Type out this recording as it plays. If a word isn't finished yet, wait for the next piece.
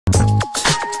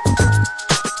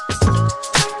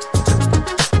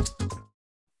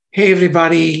Hey,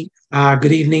 everybody.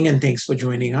 Good evening, and thanks for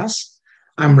joining us.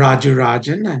 I'm Raju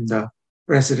Rajan. I'm the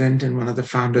president and one of the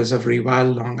founders of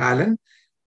ReWild Long Island.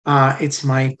 It's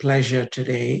my pleasure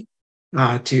today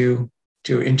to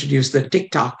introduce the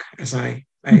TikTok, as I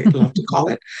love to call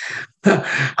it.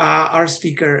 Our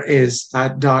speaker is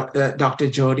Dr.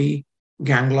 Jody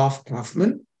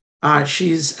Gangloff-Kaufmann.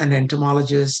 She's an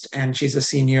entomologist and she's a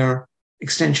senior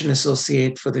extension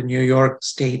associate for the New York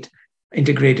State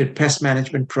Integrated Pest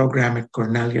Management Program at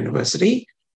Cornell University.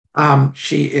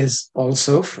 She is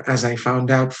also, as I found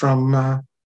out from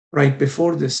right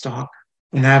before this talk,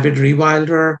 an avid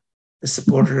rewilder, a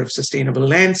supporter of sustainable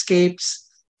landscapes,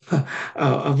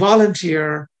 a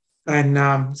volunteer, and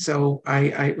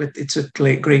it's a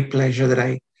great pleasure that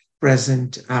I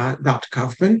present Dr.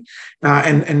 Kaufman.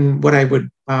 And what I would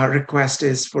request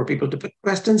is for people to put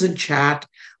questions in chat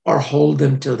or hold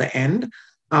them till the end.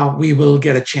 We will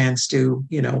get a chance to,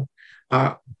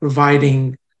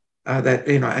 providing that,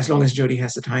 as long as Jody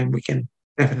has the time, we can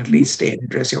definitely stay and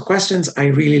address your questions. I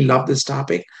really love this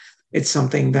topic. It's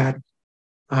something that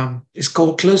is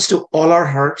close to all our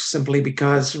hearts simply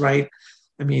because, right?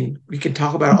 I mean, we can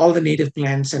talk about all the native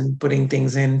plants and putting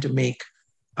things in to make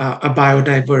a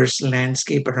biodiverse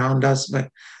landscape around us. But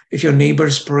if your neighbor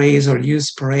sprays or you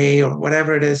spray or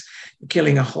whatever it is, you're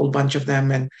killing a whole bunch of them.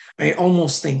 And I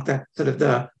almost think that sort of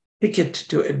the ticket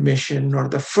to admission or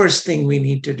the first thing we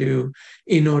need to do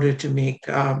in order to make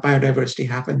biodiversity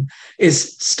happen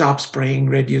is stop spraying,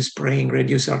 reduce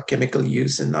our chemical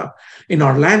use in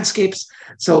our landscapes.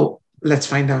 So let's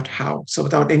find out how. So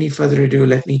without any further ado,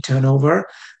 let me turn over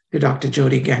to Dr.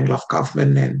 Jody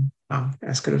Gangloff-Kaufmann and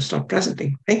ask her to start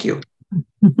presenting. Thank you.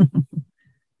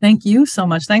 Thank you so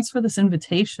much. Thanks for this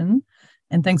invitation.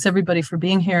 And thanks everybody for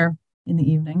being here in the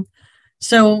evening.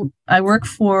 So I work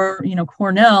for,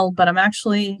 Cornell, but I'm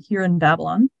actually here in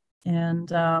Babylon.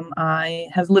 And I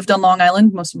have lived on Long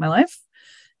Island most of my life.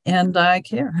 And I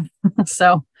care.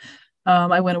 So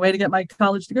I went away to get my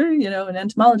college degree, in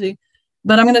entomology.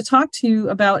 But I'm going to talk to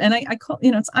you about, and I call,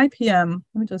 it's IPM.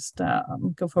 Let me just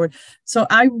go forward. So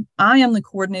I am the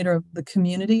coordinator of the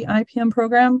community IPM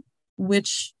program,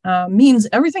 which means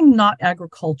everything not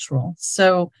agricultural.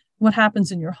 So what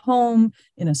happens in your home,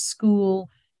 in a school,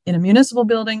 in a municipal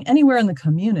building, anywhere in the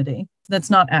community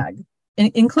that's not ag,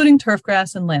 including turf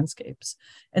grass and landscapes.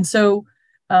 And so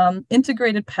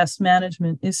integrated pest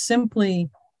management is simply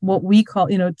what we call,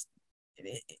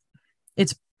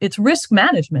 it's risk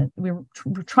management. We're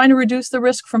trying to reduce the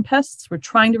risk from pests. We're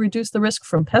trying to reduce the risk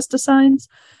from pesticides.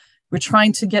 We're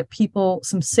trying to get people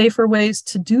some safer ways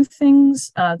to do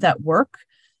things that work.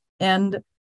 And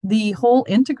the whole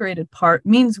integrated part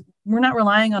means we're not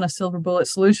relying on a silver bullet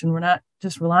solution. We're not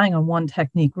just relying on one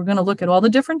technique. We're going to look at all the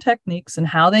different techniques and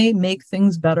how they make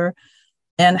things better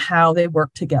and how they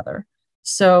work together.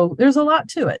 So there's a lot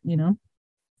to it,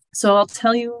 So I'll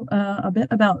tell you a bit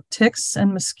about ticks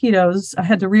and mosquitoes. I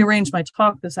had to rearrange my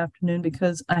talk this afternoon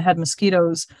because I had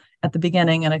mosquitoes at the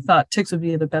beginning and I thought ticks would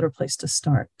be the better place to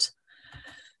start.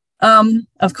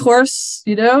 Of course,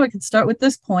 I could start with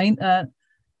this point.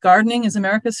 Gardening is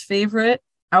America's favorite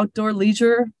outdoor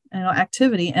leisure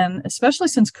activity. And especially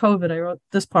since COVID, I wrote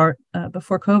this part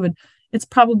before COVID, it's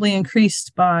probably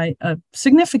increased by a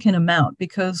significant amount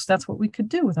because that's what we could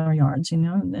do with our yards,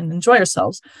 and enjoy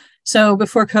ourselves. So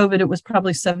before COVID, it was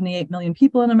probably 78 million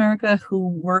people in America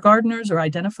who were gardeners or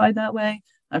identified that way.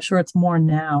 I'm sure it's more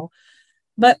now.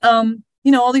 But,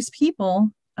 all these people,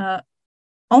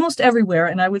 almost everywhere.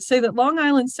 And I would say that Long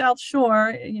Island South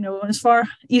Shore, as far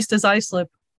east as Islip,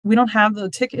 we don't have the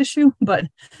tick issue, but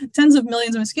tens of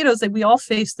millions of mosquitoes, that we all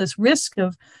face this risk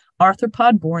of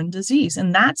arthropod-borne disease.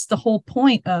 And that's the whole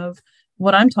point of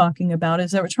what I'm talking about, is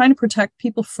that we're trying to protect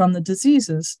people from the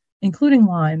diseases, including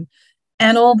Lyme,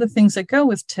 and all the things that go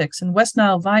with ticks and West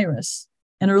Nile virus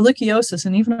and ehrlichiosis.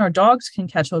 And even our dogs can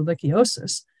catch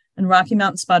ehrlichiosis and Rocky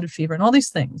Mountain spotted fever and all these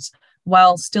things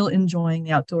while still enjoying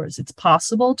the outdoors. It's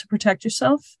possible to protect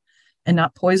yourself and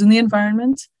not poison the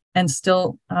environment and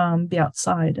still be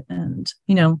outside and,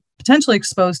 potentially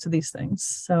exposed to these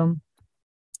things.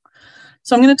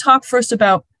 So I'm going to talk first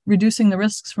about reducing the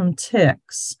risks from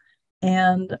ticks.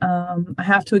 And I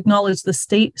have to acknowledge the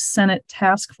State Senate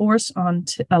Task Force on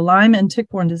Lyme and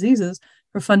tick-borne diseases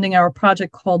for funding our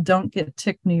project called Don't Get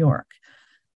Tick New York.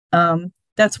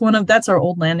 That's our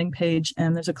old landing page,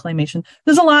 and there's a claymation.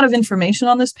 There's a lot of information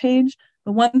on this page,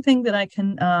 but one thing I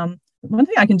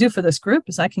can do for this group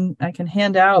is I can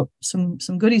hand out some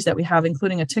goodies that we have,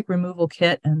 including a tick removal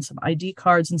kit and some ID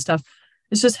cards and stuff.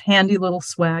 It's just handy little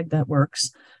swag that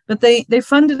works. But they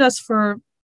funded us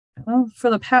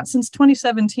since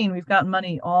 2017. We've gotten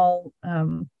money all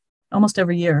almost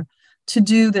every year to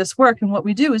do this work. And what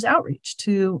we do is outreach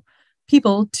to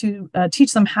people to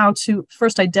teach them how to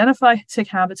first identify tick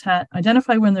habitat,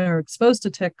 identify when they're exposed to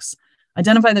ticks,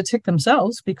 identify the tick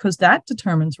themselves, because that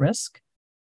determines risk,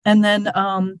 and then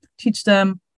teach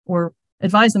them or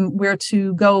advise them where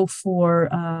to go for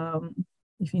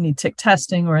if you need tick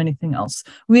testing or anything else.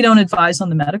 We don't advise on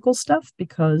the medical stuff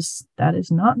because that is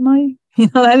not my,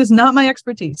 that is not my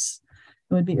expertise.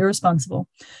 It would be irresponsible.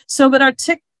 So, but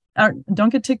our Don't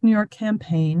Get Tick New York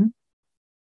campaign,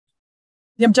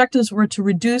 the objectives were to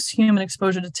reduce human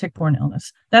exposure to tick-borne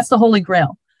illness. That's the holy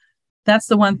grail. That's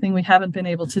the one thing we haven't been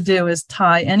able to do, is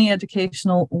tie any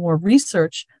educational or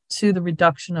research to the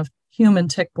reduction of human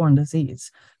tick-borne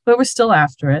disease. But we're still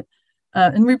after it.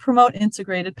 And we promote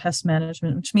integrated pest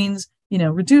management, which means,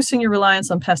 reducing your reliance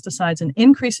on pesticides and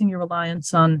increasing your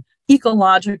reliance on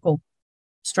ecological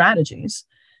strategies,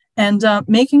 and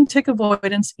making tick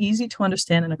avoidance easy to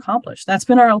understand and accomplish. That's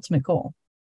been our ultimate goal.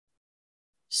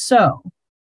 So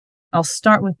I'll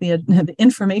start with the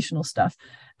informational stuff.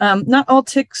 Not all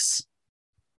ticks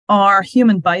are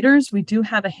human biters. We do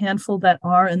have a handful that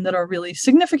are, and that are really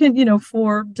significant,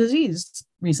 for disease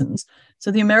reasons. So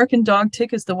the American dog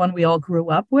tick is the one we all grew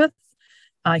up with.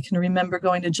 I can remember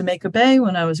going to Jamaica Bay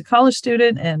when I was a college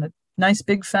student, and a nice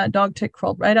big fat dog tick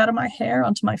crawled right out of my hair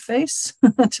onto my face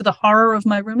to the horror of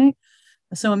my roommate.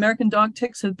 So American dog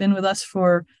ticks have been with us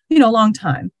for, a long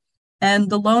time. And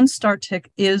the Lone Star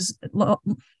tick it is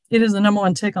the number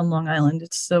one tick on Long Island.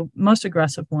 It's the most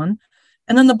aggressive one.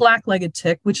 And then the black-legged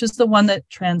tick, which is the one that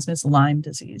transmits Lyme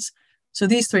disease. So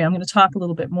these three, I'm going to talk a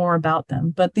little bit more about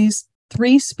them. But these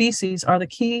three species are the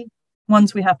key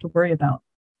ones we have to worry about.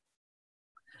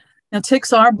 Now,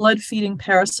 ticks are blood-feeding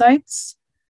parasites.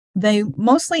 They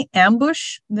mostly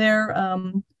ambush their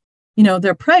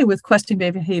prey with questing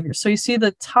behavior. So you see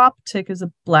the top tick is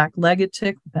a black-legged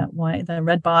tick with that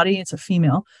red body. It's a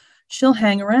female. She'll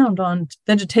hang around on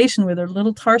vegetation with her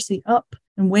little tarsi up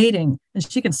and waiting, and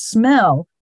she can smell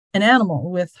an animal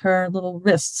with her little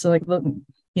wrists, so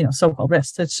so-called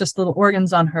wrists. It's just little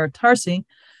organs on her tarsi.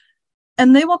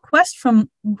 And they will quest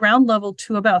from ground level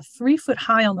to about 3 foot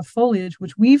high on the foliage,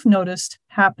 which we've noticed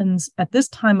happens at this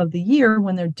time of the year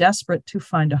when they're desperate to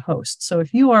find a host. So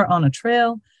if you are on a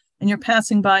trail and you're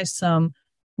passing by some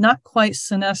not quite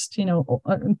senesced,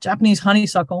 Japanese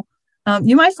honeysuckle,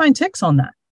 you might find ticks on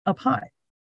that up high.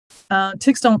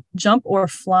 Ticks don't jump or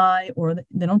fly, or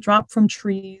they don't drop from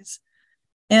trees.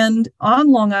 And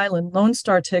on Long Island, Lone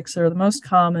Star ticks are the most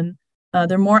common.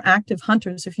 They're more active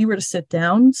hunters. If you were to sit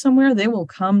down somewhere, they will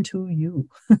come to you.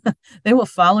 They will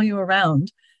follow you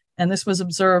around. And this was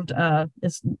observed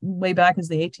as way back as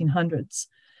the 1800s.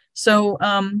 So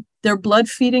they're blood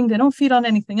feeding. They don't feed on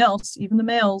anything else. Even the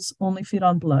males only feed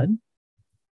on blood.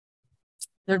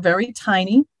 They're very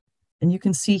tiny. And you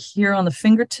can see here on the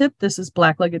fingertip, this is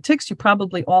black-legged ticks. You're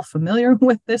probably all familiar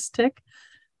with this tick.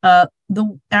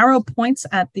 The arrow points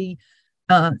at the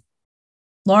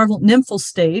larval nymphal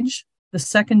stage, the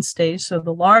second stage. So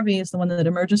the larvae is the one that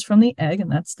emerges from the egg,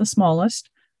 and that's the smallest.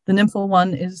 The nymphal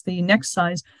one is the next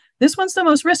size. This one's the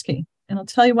most risky, and I'll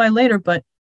tell you why later, but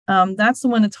that's the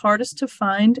one that's hardest to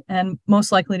find and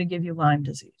most likely to give you Lyme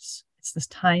disease. It's this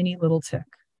tiny little tick.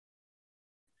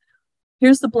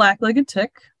 Here's the black-legged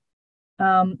tick.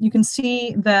 You can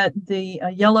see that the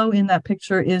yellow in that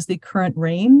picture is the current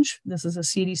range. This is a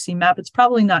CDC map. It's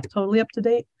probably not totally up to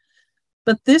date,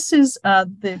 but this is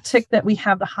the tick that we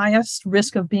have the highest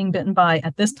risk of being bitten by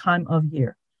at this time of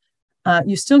year.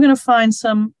 You're still going to find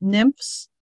some nymphs.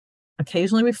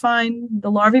 Occasionally we find the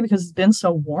larvae because it's been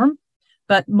so warm,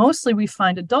 but mostly we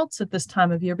find adults at this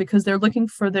time of year because they're looking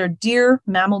for their deer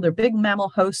mammal, their big mammal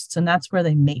hosts, and that's where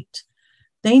they mate.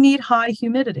 They need high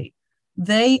humidity.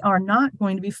 They are not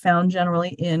going to be found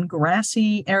generally in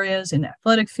grassy areas, in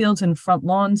athletic fields, in front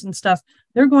lawns and stuff.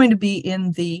 They're going to be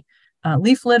in the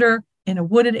leaf litter, in a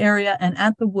wooded area, and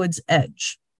at the wood's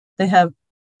edge. They have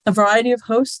a variety of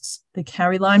hosts. They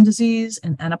carry Lyme disease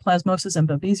and anaplasmosis and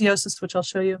babesiosis, which I'll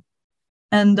show you.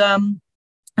 And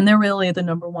they're really the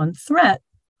number one threat.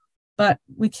 But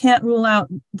we can't rule out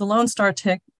the Lone Star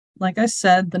tick, like I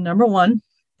said, the number one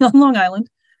on Long Island.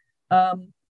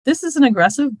 This is an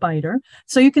aggressive biter.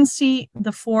 So you can see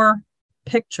the 4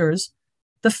 pictures.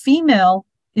 The female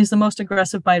is the most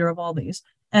aggressive biter of all these.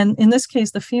 And in this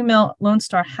case, the female Lone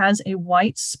Star has a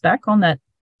white speck on that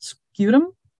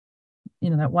scutum,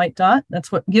 that white dot.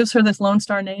 That's what gives her this Lone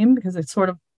Star name, because it's sort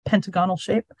of pentagonal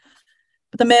shape.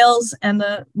 But the males and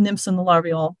the nymphs and the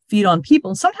larvae all feed on people.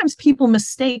 And sometimes people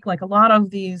mistake like a lot of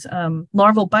these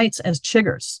larval bites as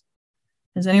chiggers.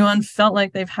 Has anyone felt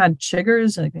like they've had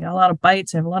chiggers? Like they got a lot of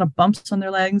bites, they have a lot of bumps on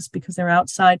their legs because they're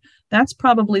outside? That's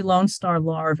probably Lone Star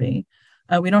larvae.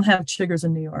 We don't have chiggers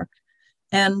in New York.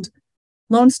 And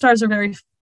Lone Stars are very,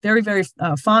 very, very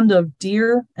fond of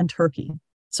deer and turkey.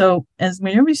 So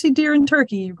whenever you see deer and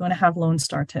turkey, you're going to have Lone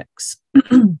Star ticks.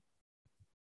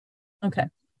 Okay.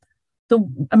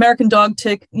 The American dog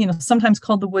tick, sometimes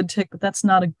called the wood tick, but that's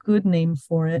not a good name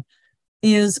for it,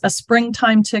 is a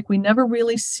springtime tick. We never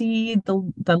really see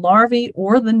the larvae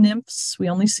or the nymphs. We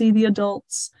only see the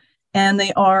adults. And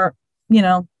they are,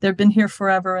 they've been here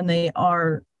forever, and they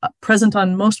are present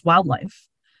on most wildlife.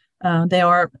 They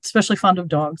are especially fond of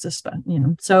dogs,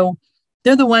 so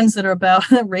they're the ones that are about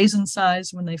raisin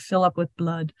size when they fill up with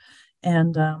blood.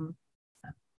 And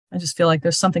I just feel like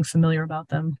there's something familiar about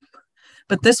them.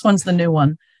 But this one's the new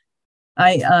one.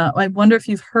 I wonder if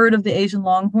you've heard of the Asian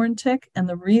longhorn tick, and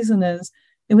the reason is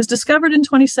it was discovered in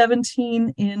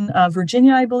 2017 in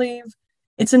Virginia, I believe.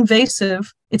 It's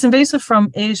invasive. It's invasive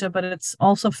from Asia, but it's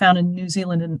also found in New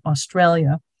Zealand and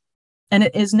Australia. And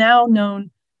it is now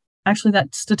known, actually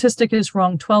that statistic is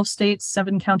wrong, 12 states,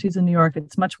 7 counties in New York.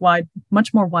 It's much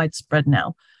more widespread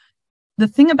now. The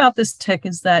thing about this tick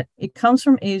is that it comes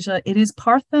from Asia. It is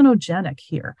parthenogenic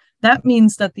here. That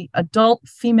means that the adult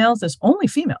females, there's only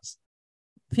females.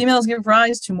 Females give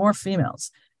rise to more females.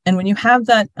 And when you have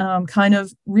that kind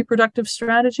of reproductive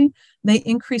strategy, they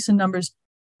increase in numbers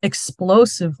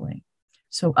explosively.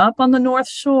 So up on the North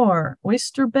Shore,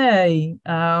 Oyster Bay,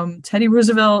 Teddy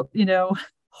Roosevelt,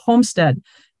 Homestead,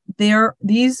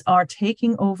 these are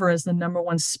taking over as the number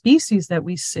one species that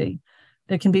we see.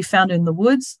 They can be found in the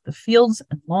woods, the fields,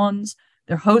 and lawns.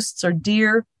 Their hosts are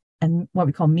deer and what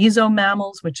we call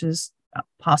mesomammals, which is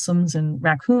possums and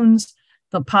raccoons.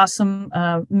 The possum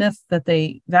myth that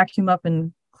they vacuum up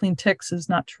and clean ticks is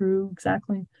not true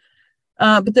exactly.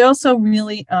 But they also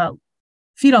really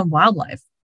feed on wildlife.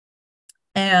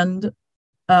 And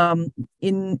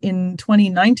in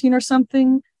 2019 or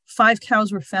something, 5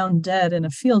 cows were found dead in a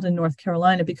field in North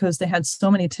Carolina because they had so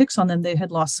many ticks on them, they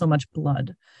had lost so much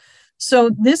blood.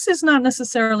 So this is not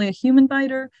necessarily a human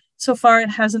biter. So far, it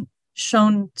hasn't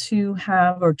shown to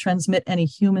have or transmit any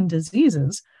human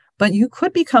diseases, but you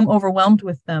could become overwhelmed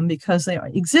with them because they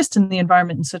exist in the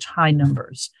environment in such high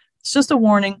numbers. It's just a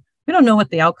warning. We don't know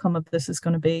what the outcome of this is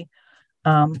going to be.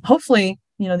 Hopefully,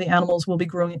 the animals will be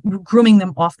grooming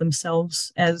them off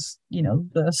themselves as,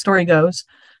 the story goes,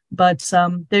 but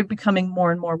they're becoming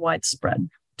more and more widespread.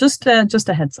 Just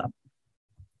a heads up.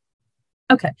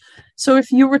 Okay, so if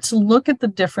you were to look at the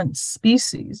different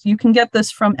species, you can get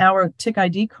this from our tick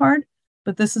ID card,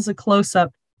 but this is a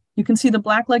close-up. You can see the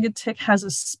black-legged tick has a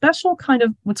special kind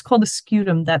of what's called a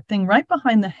scutum. That thing right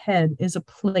behind the head is a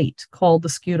plate called the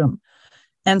scutum.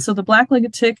 And so the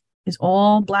black-legged tick is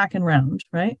all black and round,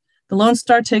 right? The Lone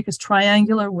Star tick is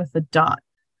triangular with a dot.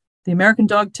 The American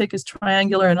dog tick is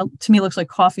triangular and to me looks like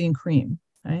coffee and cream,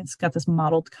 right? It's got this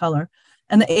mottled color.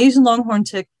 And the Asian longhorn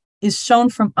tick is shown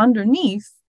from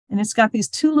underneath, and it's got these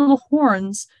 2 little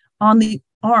horns on the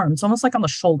arms, almost like on the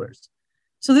shoulders.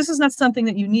 So this is not something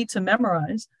that you need to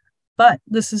memorize, but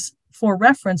this is for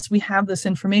reference. We have this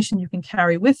information you can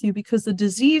carry with you because the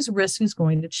disease risk is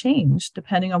going to change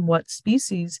depending on what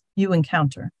species you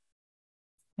encounter.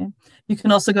 Okay? You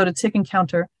can also go to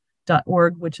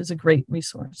tickencounter.org, which is a great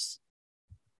resource.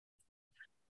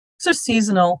 So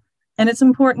seasonal. And it's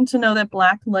important to know that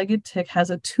black-legged tick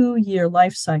has a 2-year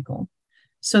life cycle.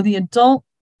 So the adult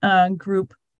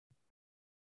group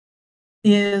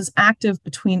is active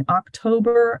between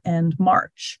October and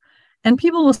March. And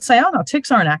people will say, oh, no, ticks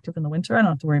aren't active in the winter. I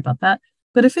don't have to worry about that.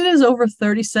 But if it is over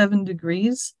 37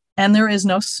 degrees and there is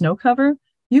no snow cover,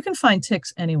 you can find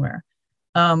ticks anywhere.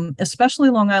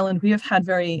 Especially Long Island, we have had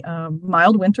very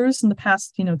mild winters in the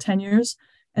past, 10 years.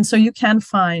 And so you can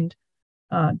find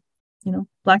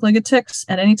black-legged ticks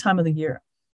at any time of the year.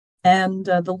 And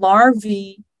the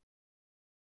larvae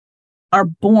are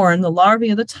born, the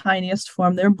larvae are the tiniest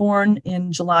form. They're born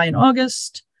in July and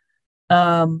August.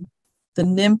 The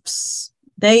nymphs,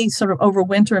 they sort of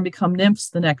overwinter and become nymphs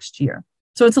the next year.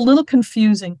 So it's a little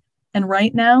confusing. And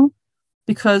right now,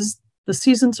 because the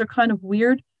seasons are kind of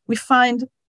weird, we find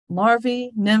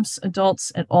larvae, nymphs,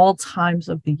 adults at all times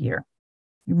of the year.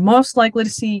 You're most likely to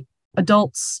see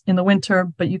adults in the winter,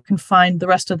 but you can find the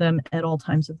rest of them at all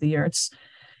times of the year.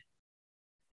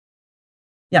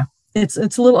 It's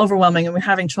a little overwhelming and we're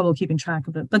having trouble keeping track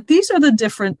of it. But these are the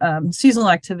different seasonal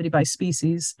activity by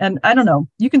species. And I don't know,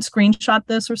 you can screenshot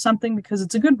this or something because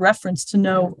it's a good reference to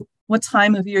know what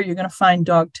time of year you're going to find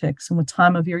dog ticks and what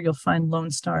time of year you'll find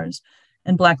Lone Stars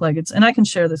and black-leggeds. And I can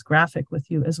share this graphic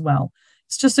with you as well.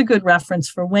 It's just a good reference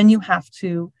for when you have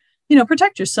to,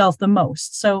 protect yourself the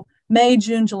most. So May,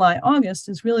 June, July, August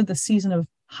is really the season of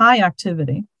high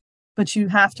activity. But you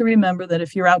have to remember that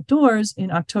if you're outdoors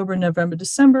in October, November,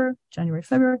 December, January,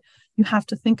 February, you have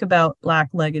to think about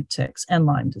black-legged ticks and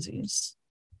Lyme disease.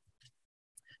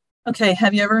 Okay,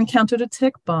 have you ever encountered a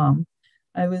tick bomb?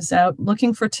 I was out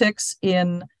looking for ticks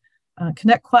in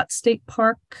Connecticut State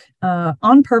Park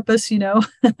on purpose,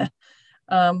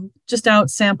 just out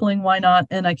sampling, why not?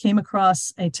 And I came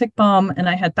across a tick bomb, and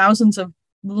I had thousands of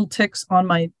little ticks on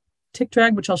my tick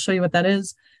drag, which I'll show you what that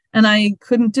is. And I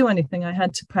couldn't do anything. I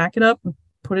had to pack it up and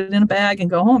put it in a bag and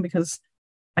go home because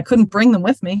I couldn't bring them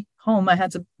with me home. I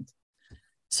had to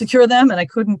secure them, and I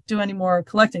couldn't do any more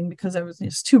collecting because it was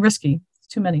just too risky,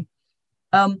 too many.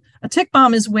 A tick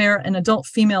bomb is where an adult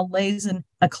female lays in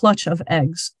a clutch of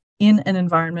eggs in an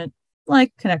environment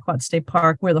like Connecticut State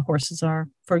Park, where the horses are,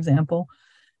 for example.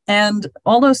 And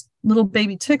all those little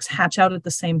baby ticks hatch out at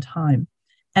the same time.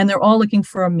 And they're all looking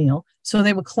for a meal. So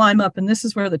they will climb up, and this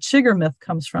is where the chigger myth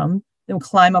comes from. They will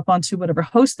climb up onto whatever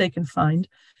host they can find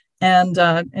and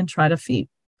try to feed.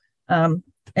 And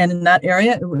in that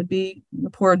area, it would be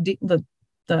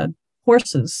the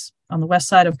horses on the west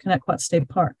side of Connecticut State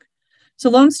Park. So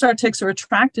Lone Star ticks are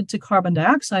attracted to carbon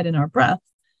dioxide in our breath.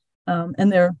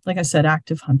 And they're, like I said,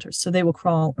 active hunters. So they will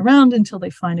crawl around until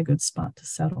they find a good spot to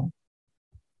settle.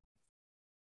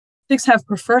 Ticks have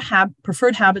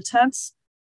preferred habitats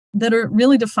that are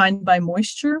really defined by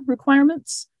moisture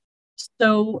requirements.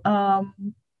 So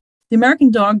the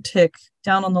American dog tick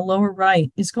down on the lower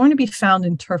right is going to be found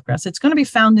in turf grass. It's going to be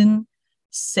found in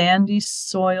sandy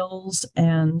soils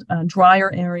and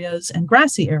drier areas and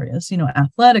grassy areas,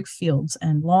 athletic fields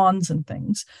and lawns and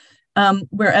things,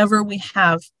 wherever we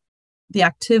have the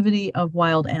activity of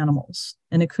wild animals.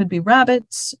 And it could be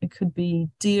rabbits, it could be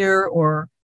deer or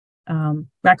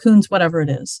raccoons, whatever it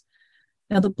is.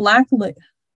 Now the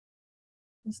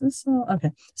is this okay?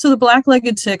 So the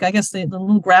black-legged tick, I guess the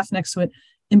little graph next to it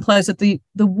implies that the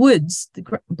woods,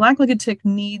 the black-legged tick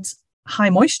needs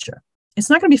high moisture. It's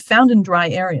not going to be found in dry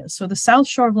areas. So the South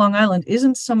Shore of Long Island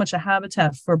isn't so much a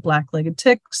habitat for black-legged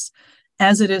ticks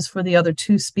as it is for the other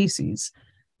two species.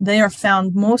 They are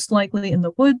found most likely in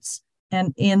the woods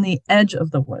and in the edge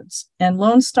of the woods. And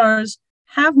Lone Stars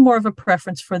have more of a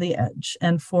preference for the edge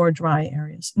and for dry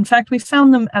areas. In fact, we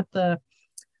found them at the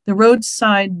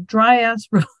roadside, dry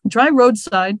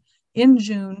roadside in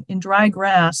June in dry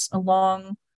grass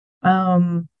along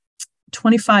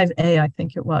 25A, I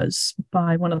think it was,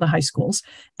 by one of the high schools.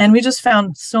 And we just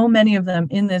found so many of them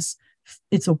in this.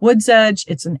 It's a woods edge.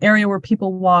 It's an area where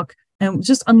people walk, and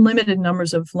just unlimited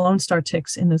numbers of Lone Star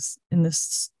ticks in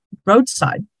this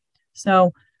roadside.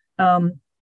 So,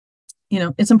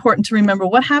 it's important to remember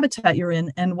what habitat you're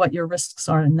in and what your risks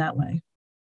are in that way.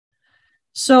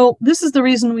 So this is the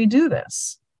reason we do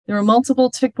this. There are multiple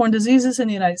tick-borne diseases in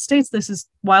the United States. This is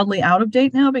wildly out of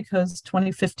date now because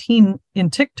 2015 in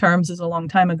tick terms is a long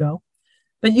time ago.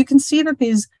 But you can see that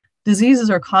these diseases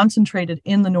are concentrated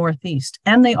in the Northeast,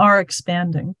 and they are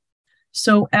expanding.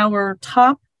 So our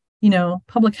top,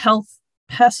 public health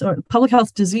pest or public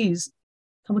health disease,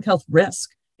 public health risk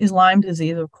is Lyme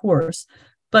disease, of course.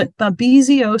 But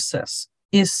babesiosis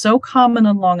is so common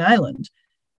on Long Island,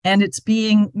 and it's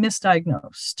being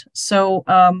misdiagnosed. So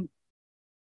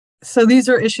these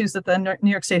are issues that the New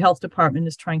York State Health Department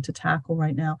is trying to tackle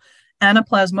right now.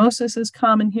 Anaplasmosis is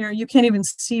common here. You can't even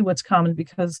see what's common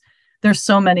because there's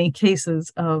so many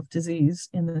cases of disease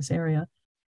in this area.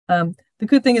 The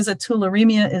good thing is that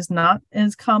tularemia is not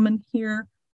as common here.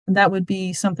 And that would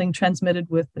be something transmitted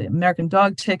with the American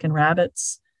dog tick and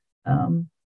rabbits.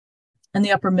 And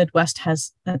the upper Midwest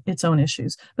has its own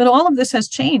issues. But all of this has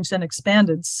changed and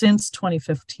expanded since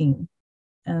 2015.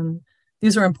 And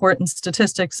these are important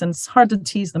statistics, and it's hard to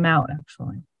tease them out,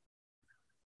 actually.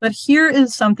 But here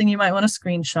is something you might want to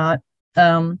screenshot.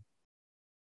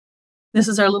 This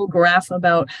is our little graph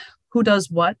about who does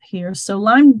what here. So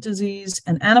Lyme disease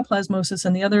and anaplasmosis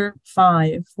and the other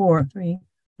 5, 4, 3,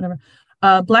 whatever.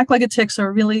 Black-legged ticks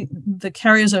are really the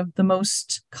carriers of the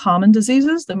most common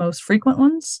diseases, the most frequent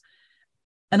ones.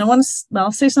 And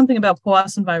I'll say something about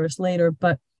Powassan virus later,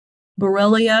 but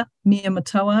Borrelia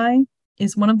miyamotoi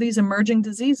is one of these emerging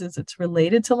diseases. It's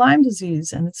related to Lyme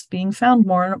disease, and it's being found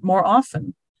more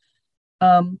often.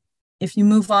 If you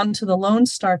move on to the Lone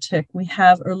Star tick, we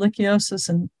have ehrlichiosis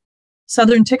and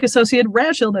southern tick-associated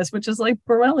rash illness, which is like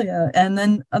Borrelia, and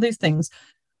then other things.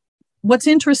 What's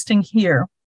interesting here,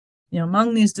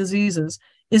 among these diseases,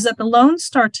 is that the Lone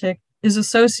Star tick is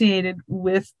associated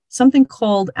with something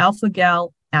called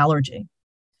alpha-gal allergy.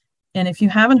 And if you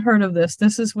haven't heard of this,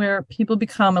 this is where people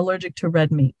become allergic to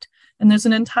red meat. And there's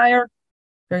an entire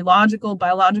very logical,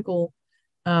 biological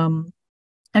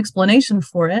explanation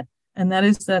for it. And that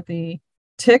is that the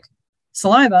tick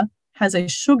saliva has a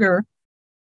sugar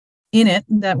in it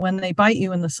that when they bite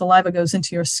you and the saliva goes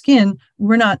into your skin,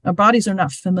 our bodies are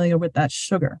not familiar with that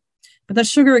sugar. But that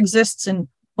sugar exists in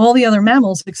all the other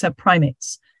mammals except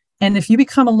primates. And if you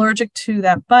become allergic to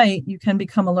that bite, you can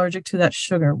become allergic to that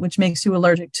sugar, which makes you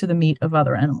allergic to the meat of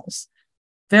other animals.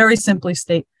 Very simply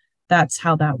state, that's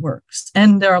how that works.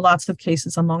 And there are lots of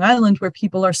cases on Long Island where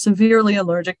people are severely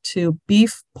allergic to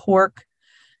beef, pork,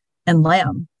 and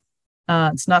lamb.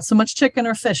 It's not so much chicken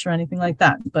or fish or anything like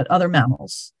that, but other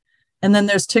mammals. And then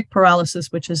there's tick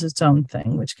paralysis, which is its own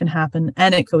thing, which can happen,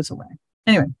 and it goes away.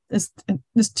 Anyway,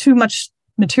 there's too much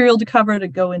material to cover to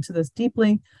go into this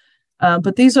deeply,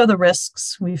 but these are the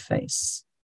risks we face.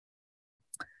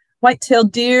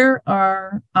 White-tailed deer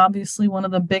are obviously one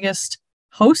of the biggest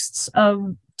hosts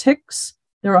of ticks.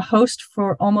 They're a host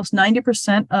for almost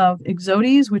 90% of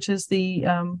ixodes, which is the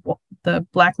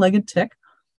black-legged tick.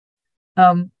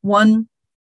 One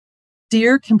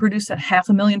deer can produce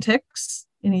 500,000 ticks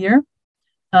in a year.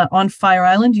 On Fire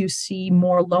Island, you see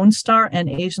more Lone Star and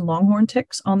Asian longhorn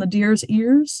ticks on the deer's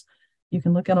ears. You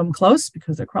can look at them close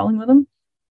because they're crawling with them.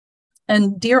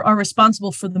 And deer are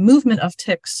responsible for the movement of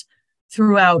ticks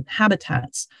throughout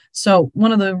habitats. So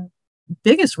one of the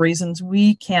biggest reasons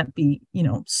we can't be,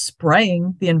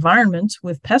 spraying the environment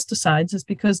with pesticides is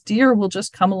because deer will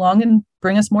just come along and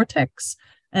bring us more ticks,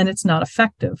 and it's not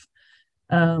effective.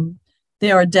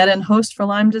 They are a dead-end host for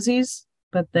Lyme disease,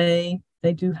 but they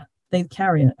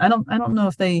carry it. I don't know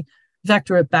if they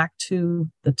vector it back to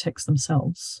the ticks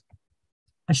themselves.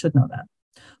 I should know that.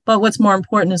 But what's more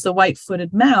important is the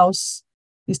white-footed mouse,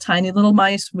 these tiny little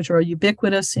mice, which are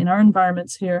ubiquitous in our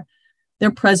environments here.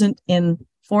 They're present in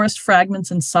forest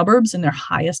fragments and suburbs in their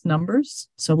highest numbers.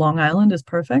 So Long Island is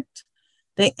perfect.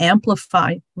 They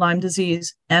amplify Lyme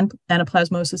disease and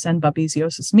anaplasmosis and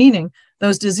babesiosis, meaning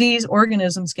those disease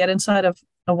organisms get inside of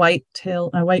a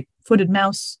white-footed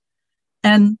mouse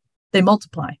and they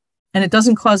multiply. And it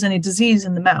doesn't cause any disease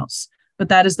in the mouse, but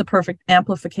that is the perfect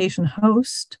amplification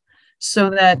host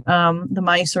so that the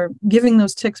mice are giving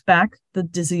those ticks back the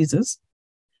diseases.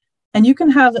 And you can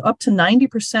have up to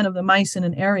 90% of the mice in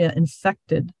an area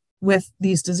infected with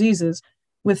these diseases,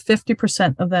 with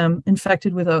 50% of them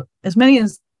infected with as many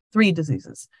as 3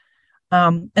 diseases.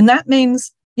 And that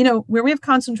means, where we have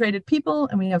concentrated people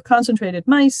and we have concentrated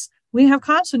mice, we have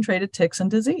concentrated ticks and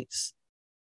disease.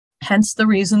 Hence the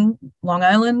reason Long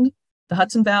Island, the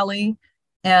Hudson Valley,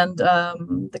 and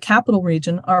the Capital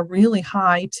Region are really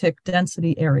high tick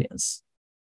density areas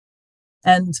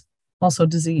and also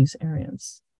disease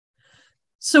areas.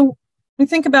 So we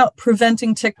think about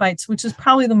preventing tick bites, which is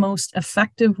probably the most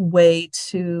effective way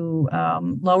to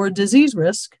lower disease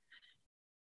risk.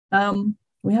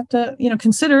 We have to,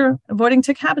 consider avoiding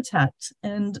tick habitat.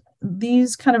 And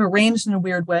these kind of arranged in a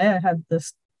weird way. I had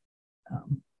this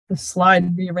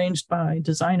slide rearranged by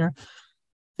designer.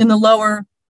 In the lower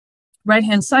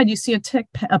right-hand side, you see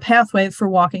a pathway for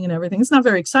walking and everything. It's not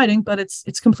very exciting, but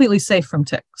it's completely safe from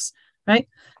ticks, right?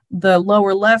 The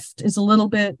lower left is a little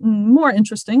bit more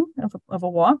interesting of a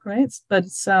walk, right? But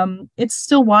it's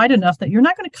still wide enough that you're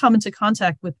not going to come into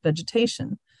contact with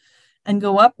vegetation. And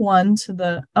go up one to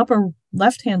the upper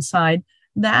left-hand side,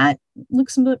 that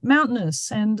looks a bit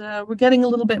mountainous, and we're getting a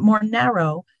little bit more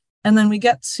narrow. And then we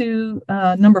get to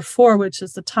number 4, which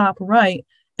is the top right,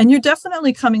 and you're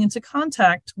definitely coming into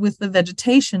contact with the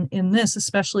vegetation in this,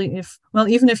 especially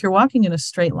even if you're walking in a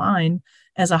straight line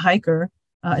as a hiker,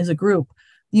 as a group,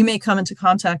 you may come into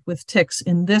contact with ticks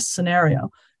in this scenario.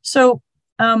 So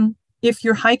if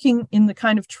you're hiking in the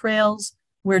kind of trails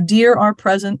where deer are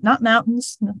present, not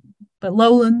mountains, but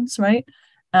lowlands, right?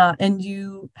 And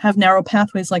you have narrow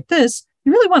pathways like this,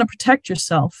 you really want to protect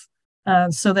yourself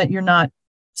so that you're not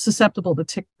susceptible to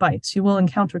tick bites. You will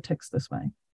encounter ticks this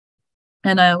way.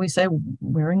 And I always say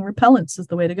wearing repellents is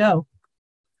the way to go.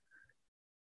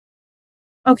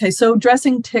 Okay, so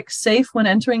dressing ticks safe when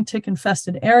entering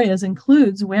tick-infested areas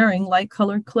includes wearing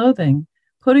light-colored clothing,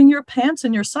 putting your pants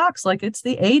in your socks like it's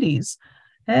the 80s,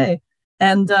 hey,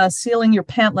 and sealing your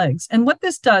pant legs. And what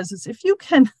this does is if you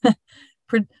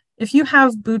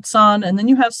have boots on and then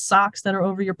you have socks that are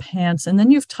over your pants and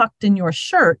then you've tucked in your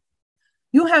shirt,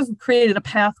 you have created a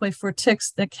pathway for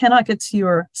ticks that cannot get to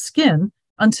your skin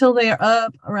until they are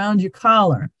up around your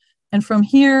collar. And from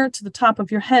here to the top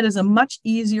of your head is a much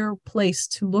easier place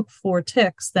to look for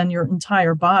ticks than your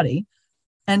entire body.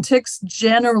 And ticks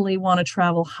generally want to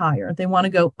travel higher. They want to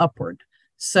go upward.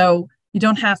 So you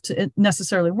don't have to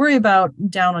necessarily worry about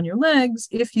down on your legs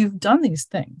if you've done these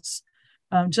things.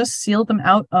 Just seal them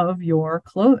out of your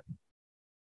clothing.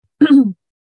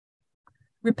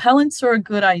 Repellents are a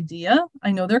good idea.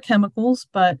 I know they're chemicals,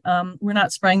 but we're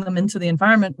not spraying them into the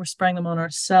environment. We're spraying them on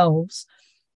ourselves.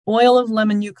 Oil of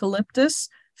lemon eucalyptus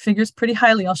figures pretty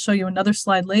highly. I'll show you another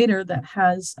slide later that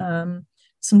has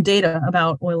some data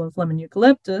about oil of lemon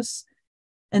eucalyptus.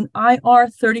 And IR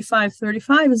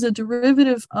 3535 is a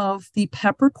derivative of the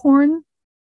peppercorn,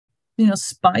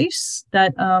 spice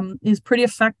that is pretty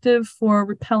effective for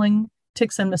repelling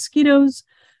ticks and mosquitoes.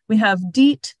 We have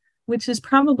DEET, which is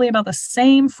probably about the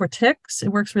same for ticks. It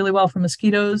works really well for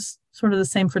mosquitoes, sort of the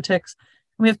same for ticks.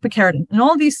 And we have picaridin, and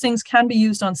all of these things can be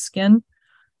used on skin.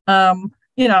 I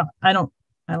don't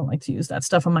like to use that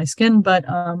stuff on my skin, but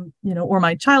or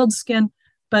my child's skin.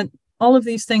 But all of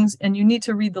these things, and you need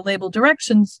to read the label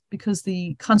directions because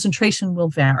the concentration will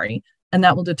vary, and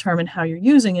that will determine how you're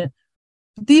using it.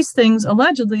 These things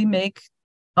allegedly make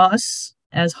us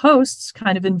as hosts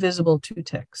kind of invisible to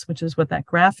ticks, which is what that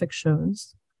graphic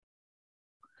shows.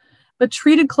 But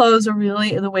treated clothes are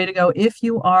really the way to go if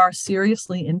you are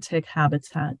seriously in tick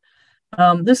habitat.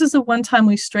 This is the one time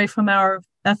we stray from our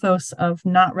ethos of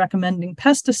not recommending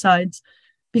pesticides,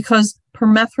 because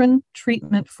permethrin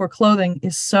treatment for clothing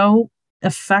is so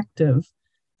effective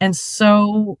and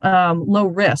so low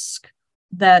risk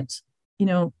that,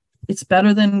 it's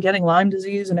better than getting Lyme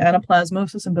disease and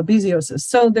anaplasmosis and babesiosis.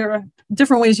 So there are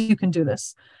different ways you can do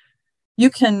this. You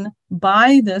can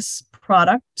buy this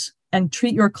product and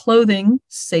treat your clothing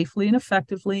safely and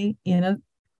effectively in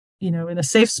a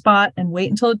safe spot and wait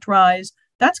until it dries.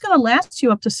 That's going to last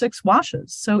you up to 6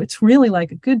 washes. So it's really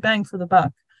like a good bang for the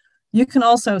buck. You can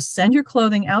also send your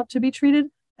clothing out to be treated,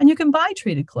 and you can buy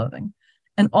treated clothing.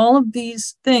 And all of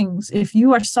these things, if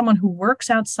you are someone who works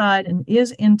outside and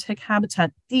is in tick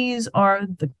habitat, these are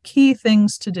the key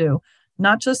things to do.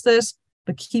 Not just this,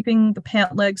 but keeping the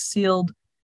pant legs sealed.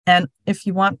 And if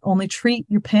you want, only treat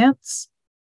your pants,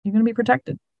 you're going to be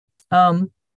protected.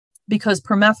 Because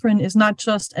permethrin is not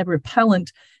just a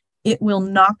repellent, it will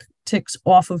knock ticks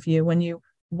off of you. When you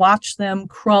watch them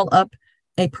crawl up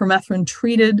a permethrin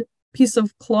treated piece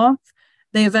of cloth,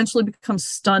 they eventually become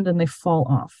stunned and they fall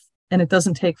off. And it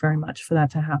doesn't take very much for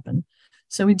that to happen.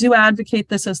 So we do advocate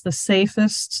this as the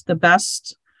safest, the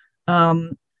best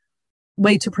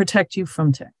way to protect you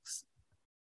from ticks.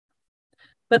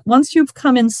 But once you've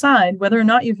come inside, whether or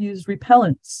not you've used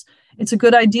repellents, it's a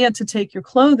good idea to take your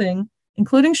clothing,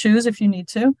 including shoes if you need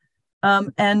to,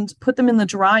 and put them in the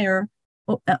dryer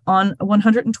on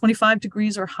 125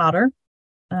 degrees or hotter.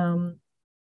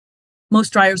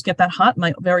 Most dryers get that hot.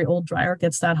 My very old dryer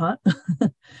gets that hot.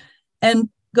 And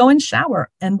go and shower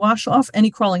and wash off any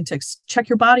crawling ticks. Check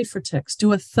your body for ticks.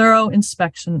 Do a thorough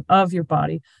inspection of your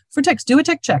body for ticks. Do a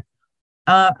tick check.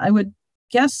 I would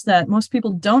guess that most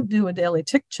people don't do a daily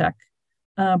tick check.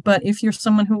 But if you're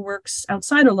someone who works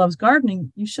outside or loves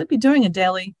gardening, you should be doing a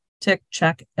daily tick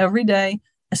check every day,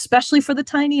 especially for the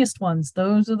tiniest ones.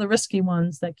 Those are the risky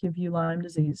ones that give you Lyme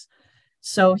disease.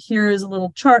 So here is a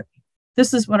little chart.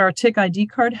 This is what our tick ID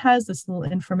card has, this little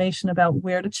information about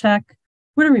where to check,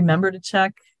 where to remember to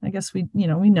check. I guess we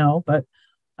know, but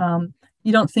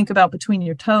you don't think about between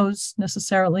your toes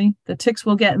necessarily. The ticks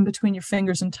will get in between your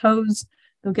fingers and toes.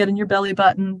 They'll get in your belly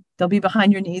button. They'll be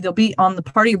behind your knee. They'll be on the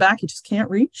part of your back you just can't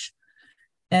reach.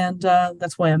 And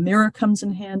that's why a mirror comes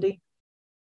in handy.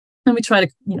 And we try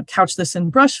to, couch this in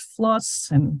brush, floss,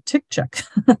 and tick check.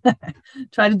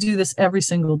 Try to do this every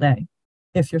single day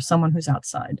if you're someone who's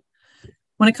outside.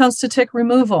 When it comes to tick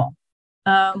removal,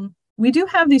 we do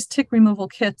have these tick removal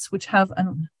kits, which have, I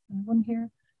don't know, one here.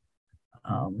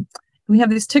 We have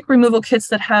these tick removal kits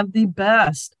that have the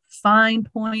best fine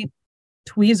point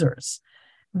tweezers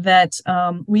that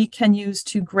we can use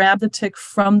to grab the tick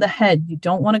from the head. You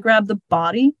don't want to grab the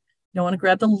body. You don't want to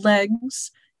grab the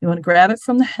legs. You want to grab it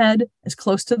from the head as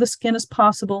close to the skin as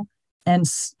possible and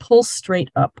pull straight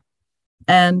up.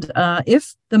 And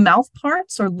if the mouth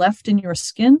parts are left in your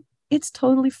skin, it's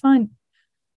totally fine.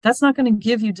 That's not going to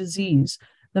give you disease.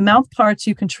 The mouth parts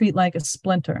you can treat like a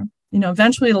splinter.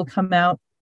 Eventually it'll come out.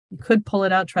 You could pull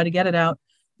it out, try to get it out,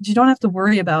 but you don't have to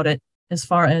worry about it as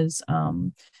far as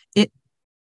it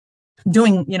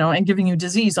doing, and giving you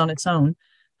disease on its own.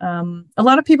 A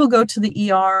lot of people go to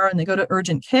the ER and they go to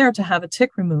urgent care to have a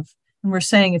tick removed. And we're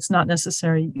saying it's not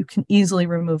necessary. You can easily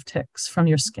remove ticks from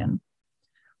your skin.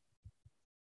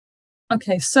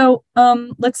 Okay, so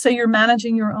let's say you're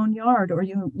managing your own yard, or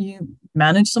you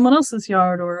manage someone else's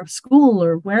yard or a school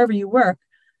or wherever you work.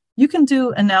 You can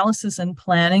do analysis and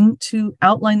planning to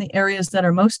outline the areas that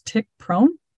are most tick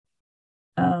prone.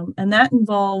 And that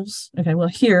involves,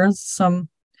 here's some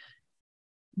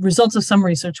results of some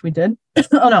research we did.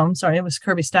 Oh, no, I'm sorry. It was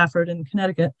Kirby Stafford in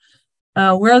Connecticut.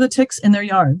 Where are the ticks? In their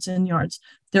yards, in yards.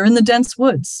 They're in the dense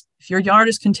woods. If your yard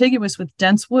is contiguous with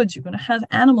dense woods, you're going to have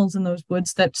animals in those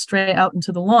woods that stray out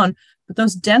into the lawn. But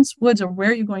those dense woods are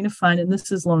where you're going to find, and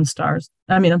this is lone stars.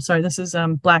 This is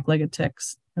black-legged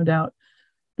ticks, no doubt.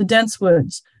 The dense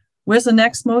woods. Where's the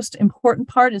next most important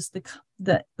part is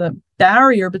the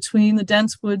barrier between the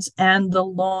dense woods and the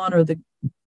lawn or the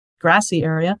grassy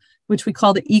area, which we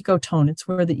call the ecotone. It's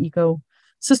where the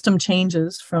ecosystem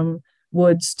changes from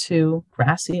woods to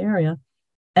grassy area.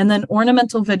 And then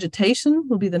ornamental vegetation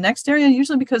will be the next area,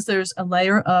 usually because there's a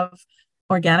layer of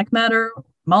organic matter,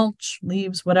 mulch,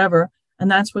 leaves, whatever. And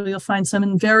that's where you'll find some,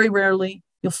 and very rarely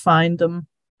you'll find them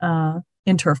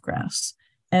in turf grass.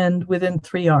 And within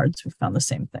 3 yards, we found the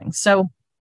same thing. So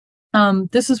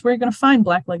this is where you're going to find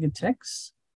black-legged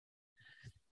ticks.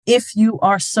 If you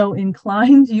are so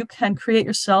inclined, you can create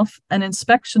yourself an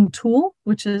inspection tool,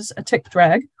 which is a tick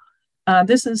drag.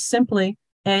 This is simply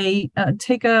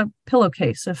take a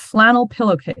pillowcase, a flannel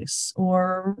pillowcase,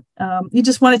 or you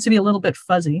just want it to be a little bit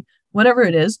fuzzy, whatever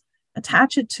it is,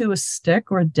 attach it to a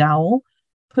stick or a dowel,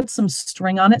 put some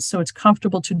string on it so it's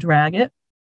comfortable to drag it,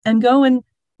 and go and,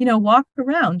 walk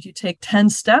around. You take 10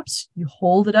 steps, you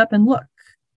hold it up and look.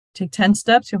 Take 10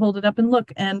 steps, you hold it up and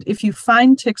look. And if you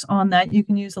find ticks on that, you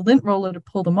can use a lint roller to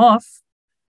pull them off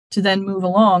to then move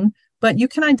along. But you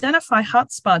can identify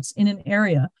hot spots in an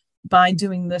area by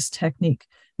doing this technique.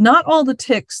 Not all the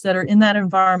ticks that are in that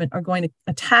environment are going to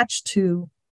attach to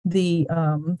the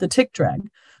tick drag,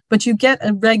 but you get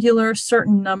a regular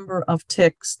certain number of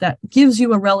ticks that gives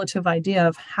you a relative idea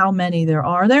of how many there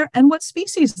are there and what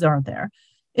species are there.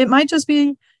 It might just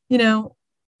be, if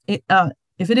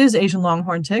it is Asian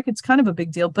longhorn tick, it's kind of a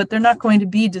big deal, but they're not going to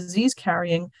be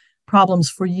disease-carrying problems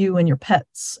for you and your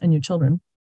pets and your children.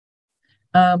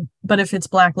 But if it's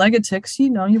black-legged ticks,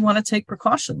 you want to take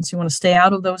precautions. You want to stay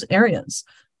out of those areas,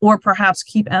 or perhaps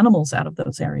keep animals out of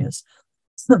those areas.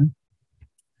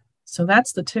 So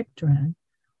that's the tick drag.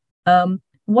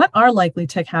 What are likely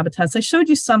tick habitats? I showed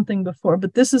you something before,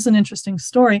 but this is an interesting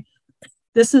story.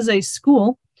 This is a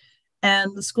school,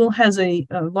 and the school has a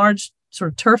large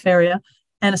sort of turf area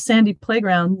and a sandy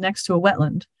playground next to a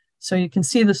wetland. So you can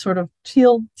see the sort of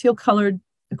teal-colored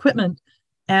equipment,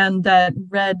 and that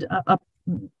red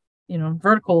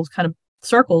vertical kind of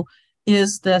circle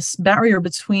is this barrier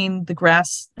between the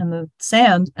grass and the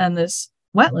sand and this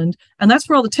wetland. And that's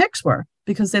where all the ticks were,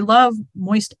 because they love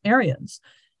moist areas.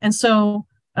 And so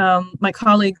my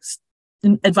colleagues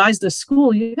advised this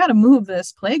school, you got to move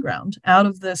this playground out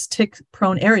of this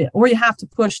tick-prone area, or you have to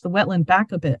push the wetland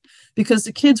back a bit, because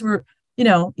the kids were,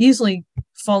 easily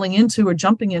falling into or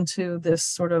jumping into this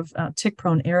sort of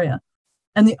tick-prone area.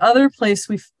 And the other place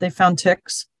they found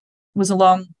ticks was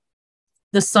along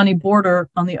the sunny border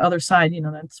on the other side,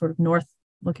 that sort of north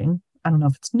looking, I don't know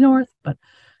if it's north, but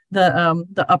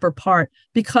the upper part,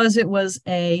 because it was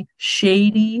a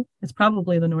shady, it's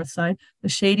probably the north side, the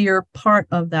shadier part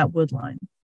of that wood line.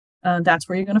 That's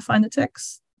where you're going to find the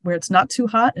ticks, where it's not too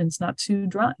hot and it's not too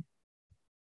dry.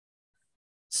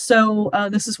 So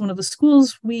this is one of the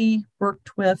schools we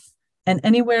worked with, and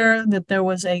anywhere that there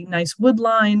was a nice wood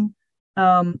line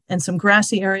and some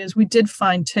grassy areas, we did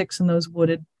find ticks in those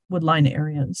wood line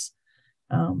areas.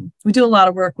 We do a lot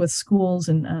of work with schools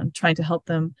and trying to help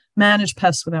them manage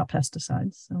pests without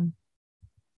pesticides. So.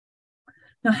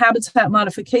 Now, habitat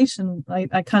modification,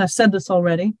 I kind of said this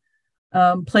already.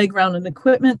 Playground and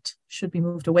equipment should be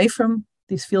moved away from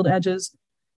these field edges,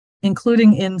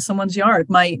 including in someone's yard.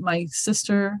 My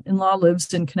sister-in-law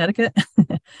lives in Connecticut,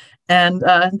 and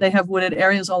they have wooded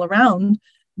areas all around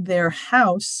their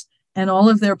house, and all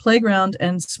of their playground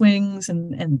and swings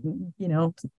and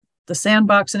the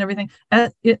sandbox and everything,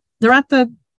 they're at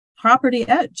the property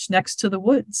edge next to the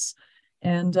woods.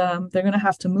 And they're going to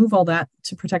have to move all that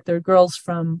to protect their girls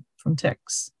from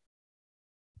ticks.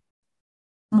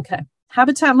 Okay,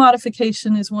 habitat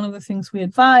modification is one of the things we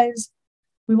advise.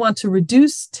 We want to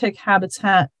reduce tick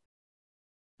habitat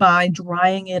by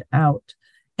drying it out.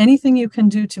 Anything you can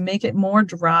do to make it more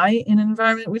dry in an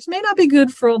environment, which may not be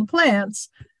good for all the plants,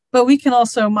 but we can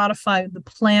also modify the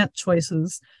plant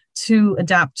choices to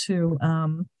adapt to,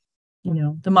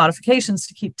 the modifications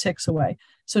to keep ticks away.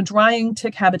 So drying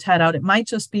tick habitat out, it might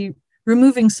just be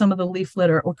removing some of the leaf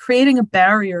litter or creating a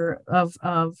barrier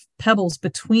of pebbles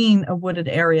between a wooded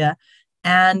area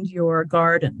and your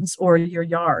gardens or your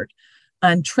yard,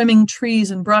 and trimming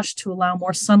trees and brush to allow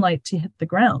more sunlight to hit the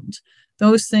ground.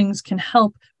 Those things can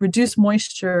help reduce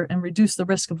moisture and reduce the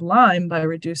risk of Lyme by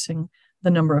reducing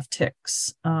the number of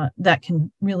ticks that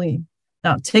can really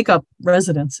take up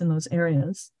residence in those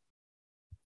areas.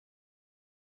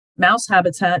 Mouse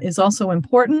habitat is also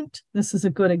important. This is a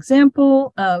good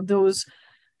example of those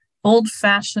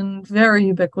old-fashioned, very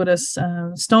ubiquitous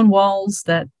stone walls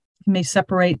that may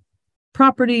separate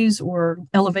properties or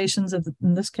elevations.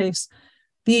 In this case,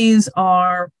 these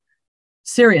are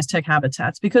serious tick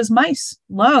habitats because mice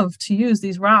love to use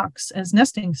these rocks as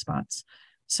nesting spots.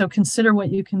 So consider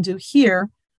what you can do here.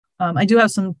 I do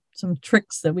have some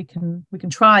tricks that we can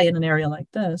try in an area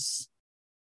like this.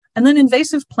 And then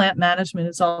invasive plant management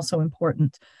is also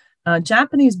important.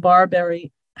 Japanese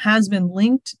barberry has been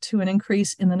linked to an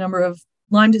increase in the number of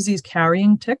Lyme disease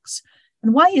carrying ticks.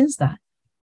 And why is that?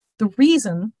 The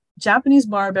reason Japanese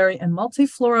barberry and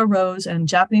multiflora rose and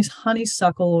Japanese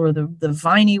honeysuckle, or the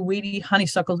viney, weedy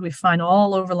honeysuckles we find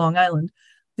all over Long Island,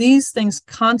 these things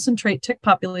concentrate tick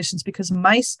populations because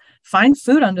mice find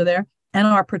food under there and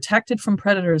are protected from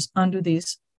predators under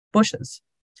these bushes.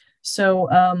 So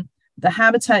the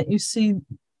habitat you see,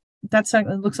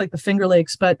 it looks like the Finger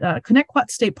Lakes, but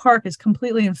Connecticut State Park is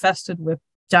completely infested with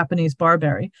Japanese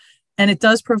barberry, and it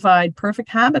does provide perfect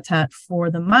habitat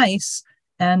for the mice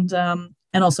and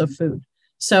also food.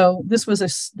 So this was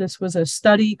a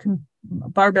study.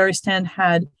 Barberry stand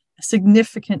had a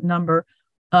significant number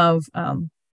of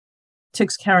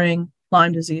ticks carrying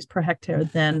Lyme disease per hectare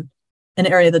than an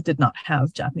area that did not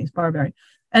have Japanese barberry.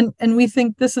 And we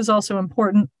think this is also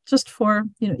important just for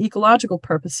ecological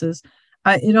purposes.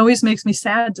 It always makes me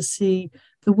sad to see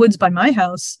the woods by my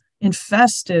house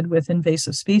infested with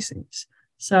invasive species.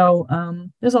 So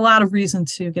there's a lot of reason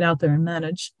to get out there and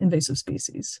manage invasive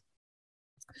species.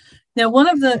 Now, one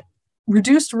of the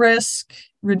reduced risk,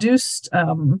 reduced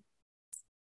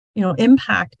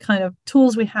impact kind of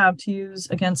tools we have to use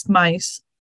against mice,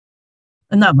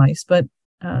 and not mice, but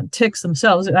ticks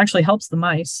themselves, it actually helps the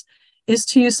mice, is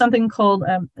to use something called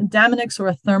Daminix, or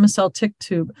a thermocell tick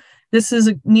tube. This is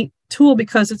a neat tool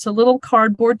because it's a little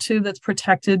cardboard tube that's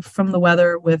protected from the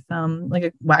weather with like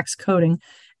a wax coating,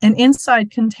 and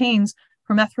inside contains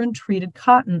permethrin treated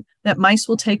cotton that mice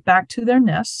will take back to their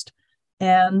nest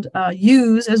and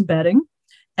use as bedding.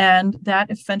 And that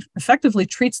effectively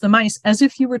treats the mice as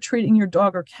if you were treating your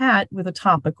dog or cat with a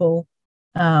topical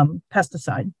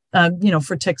pesticide,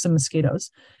 for ticks and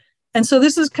mosquitoes. And so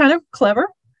this is kind of clever.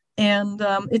 And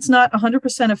it's not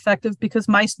 100% effective because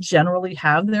mice generally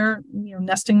have their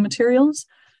nesting materials.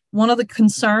 One of the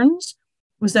concerns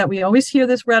was that we always hear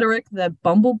this rhetoric that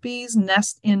bumblebees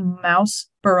nest in mouse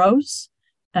burrows.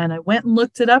 And I went and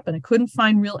looked it up, and I couldn't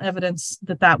find real evidence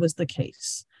that that was the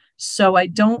case. So I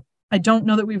don't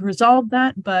know that we've resolved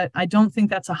that, but I don't think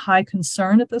that's a high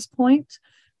concern at this point.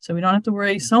 So we don't have to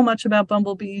worry so much about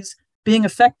bumblebees being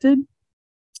affected.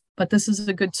 But this is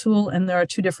a good tool, and there are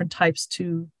two different types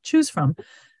to choose from.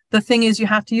 The thing is, you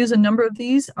have to use a number of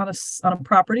these on a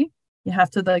property. You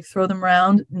have to throw them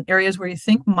around in areas where you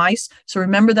think mice. So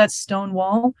remember that stone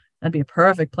wall? That'd be a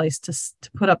perfect place to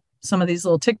put up some of these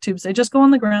little tick tubes. They just go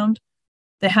on the ground.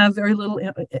 They have very little,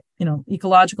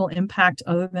 ecological impact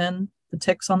other than the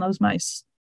ticks on those mice.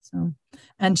 So,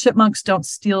 and chipmunks don't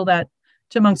steal that.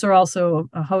 Chipmunks are also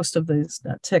a host of these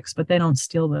ticks, but they don't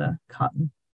steal the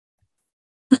cotton.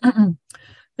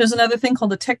 There's another thing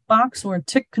called the tick box, or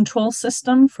tick control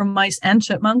system, for mice and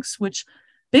chipmunks, which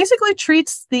basically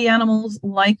treats the animals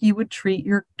like you would treat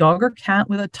your dog or cat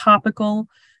with a topical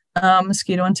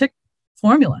mosquito and tick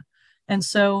formula. And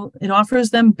so it offers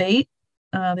them bait.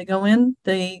 They go in,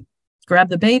 they grab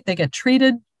the bait, they get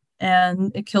treated,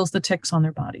 and it kills the ticks on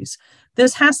their bodies.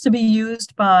 This has to be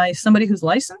used by somebody who's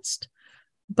licensed,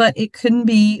 but it can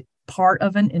be part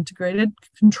of an integrated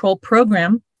control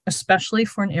program, especially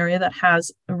for an area that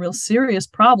has a real serious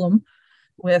problem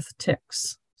with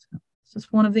ticks. So it's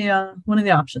just one of the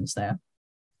options there.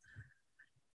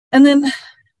 And then,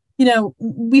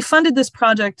 we funded this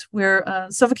project where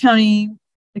Suffolk County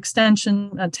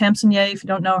Extension, Tamsin Ye, if you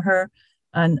don't know her,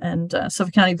 and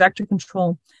Suffolk County Vector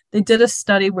Control, they did a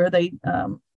study where they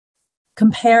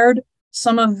compared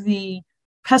some of the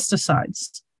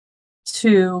pesticides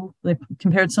they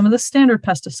compared some of the standard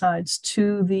pesticides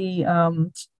to the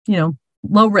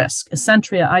low risk,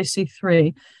 Essentria,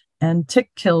 IC3, and tick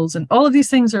kills. And all of these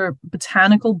things are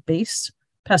botanical based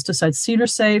pesticides. Cedar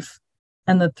Safe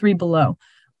and the three below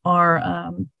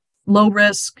are low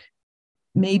risk,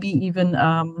 maybe even,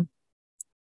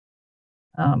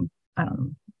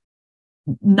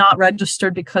 not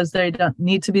registered because they don't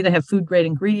need to be. They have food grade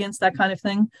ingredients, that kind of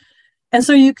thing. And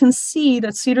so you can see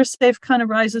that Cedar Safe kind of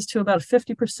rises to about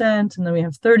 50%, and then we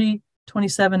have 30,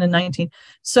 27, and 19.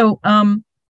 So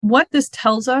what this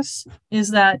tells us is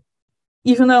that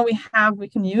even though we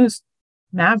can use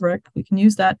Maverick, we can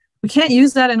use that. We can't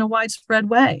use that in a widespread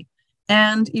way.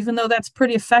 And even though that's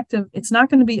pretty effective, it's not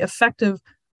going to be effective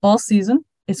all season.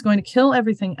 It's going to kill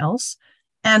everything else.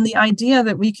 And the idea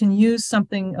that we can use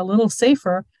something a little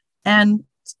safer and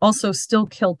also still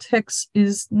kill ticks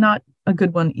is not a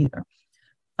good one either.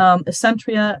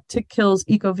 Essentria, tick kills,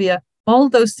 Ecovia, all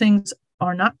of those things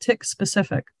are not tick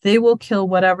specific. They will kill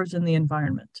whatever's in the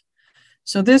environment.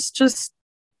 So this just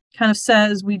kind of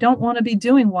says we don't want to be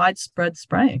doing widespread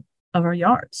spraying of our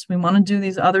yards. We want to do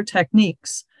these other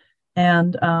techniques.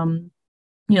 And,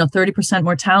 30%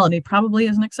 mortality probably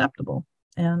isn't acceptable.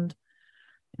 And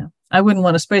I wouldn't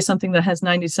want to spray something that has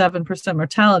 97%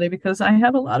 mortality because I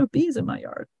have a lot of bees in my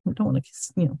yard. I don't want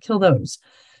to, kill those.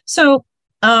 So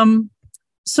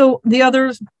the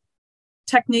other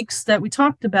techniques that we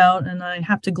talked about, and I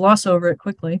have to gloss over it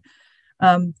quickly,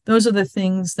 those are the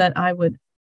things that I would,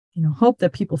 hope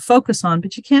that people focus on.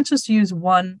 But you can't just use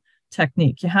one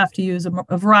technique. You have to use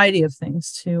a variety of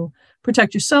things to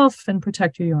protect yourself and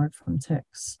protect your yard from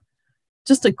ticks.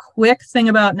 Just a quick thing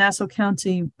about Nassau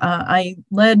County. I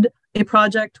led a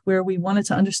project where we wanted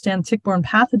to understand tick-borne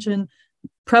pathogen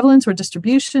prevalence or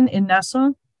distribution in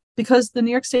Nassau because the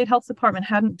New York State Health Department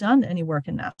hadn't done any work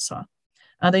in Nassau.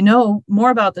 They know more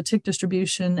about the tick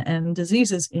distribution and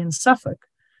diseases in Suffolk.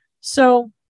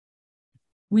 So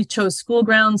we chose school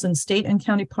grounds and state and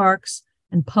county parks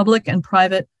and public and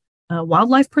private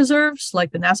wildlife preserves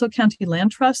like the Nassau County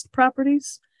Land Trust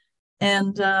properties.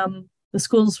 And the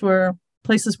schools were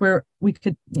places where we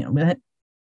could, we had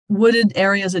wooded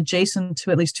areas adjacent to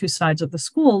at least two sides of the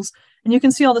schools. And you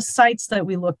can see all the sites that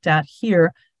we looked at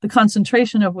here, the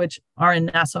concentration of which are in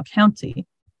Nassau County.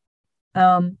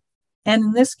 And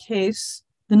in this case,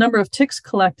 the number of ticks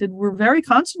collected were very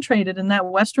concentrated in that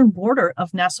western border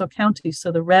of Nassau County.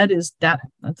 So the red is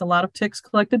that's a lot of ticks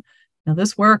collected. Now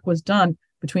this work was done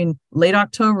between late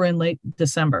October and late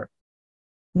December.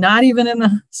 Not even in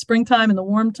the springtime and the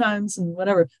warm times and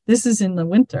whatever. This is in the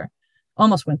winter,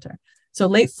 almost winter. So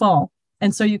late fall.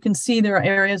 And so you can see there are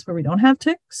areas where we don't have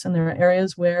ticks, and there are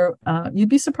areas where you'd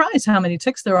be surprised how many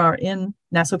ticks there are in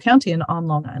Nassau County and on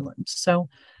Long Island. So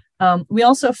we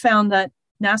also found that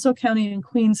Nassau County and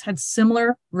Queens had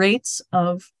similar rates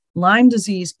of Lyme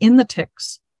disease in the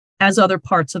ticks as other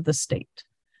parts of the state.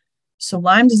 So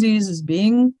Lyme disease is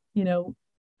being,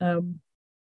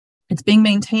 it's being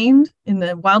maintained in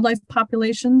the wildlife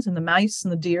populations, in the mice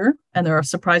and the deer, and there are a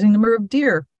surprising number of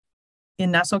deer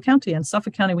in Nassau County. And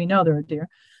Suffolk County, we know there are deer.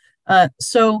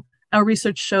 So our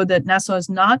research showed that Nassau is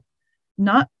not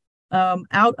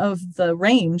out of the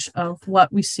range of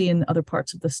what we see in other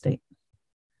parts of the state.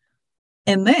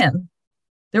 And then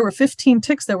there were 15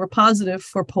 ticks that were positive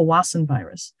for Powassan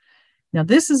virus. Now,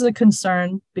 this is a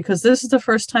concern because this is the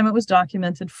first time it was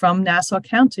documented from Nassau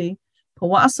County.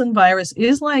 Powassan virus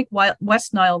is like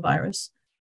West Nile virus,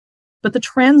 but the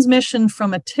transmission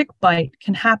from a tick bite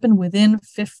can happen within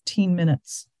 15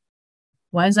 minutes.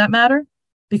 Why does that matter?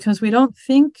 Because we don't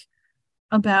think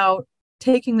about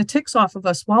taking the ticks off of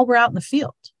us while we're out in the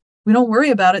field. We don't worry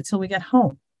about it till we get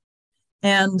home.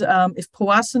 And if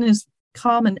Powassan is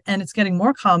common, and it's getting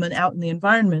more common out in the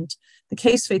environment, the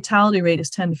case fatality rate is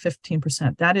 10 to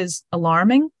 15%. That is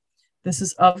alarming. This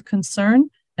is of concern.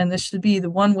 And this should be the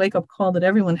one wake-up call that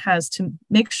everyone has to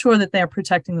make sure that they are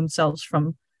protecting themselves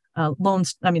from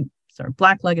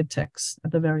black-legged ticks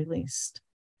at the very least.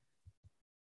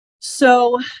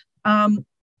 So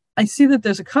I see that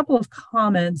there's a couple of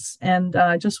comments, and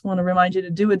I just want to remind you to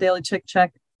do a daily tick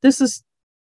check. Here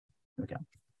we go,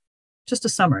 just a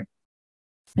summary.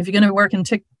 If you're going to work in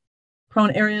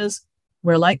tick-prone areas,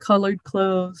 wear light-colored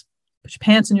clothes, put your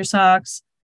pants in your socks,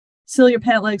 seal your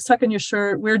pant legs, tuck in your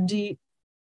shirt, wear DEET,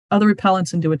 other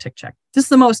repellents, and do a tick check. This is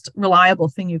the most reliable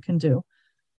thing you can do.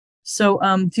 So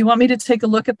do you want me to take a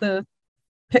look at the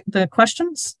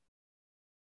questions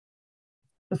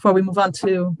before we move on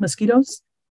to mosquitoes?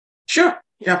 Sure.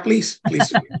 Yeah, please.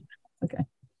 Please. Okay.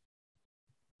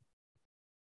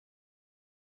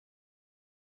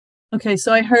 Okay,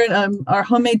 so I heard are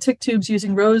homemade tick tubes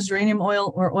using rose, geranium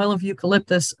oil, or oil of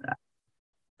eucalyptus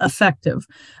effective?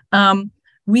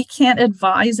 We can't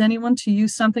advise anyone to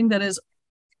use something that is,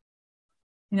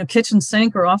 kitchen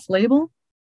sink or off-label.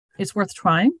 It's worth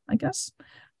trying, I guess.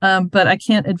 But I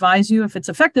can't advise you if it's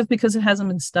effective because it hasn't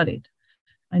been studied.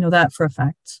 I know that for a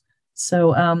fact.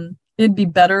 So it'd be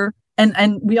better.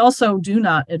 And we also do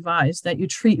not advise that you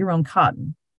treat your own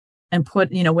cotton and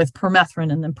put, with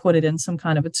permethrin and then put it in some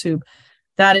kind of a tube.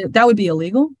 That would be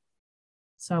illegal.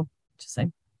 So just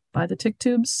say, buy the tick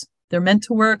tubes. They're meant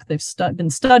to work. They've been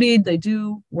studied. They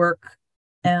do work.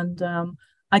 And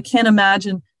I can't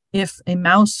imagine if a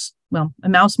mouse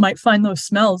might find those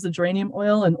smells, the geranium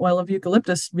oil and oil of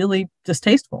eucalyptus, really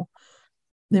distasteful.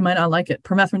 they might not like it.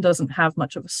 Permethrin doesn't have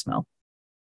much of a smell.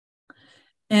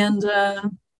 And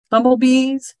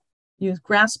bumblebees use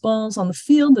grass balls on the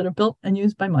field that are built and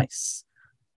used by mice.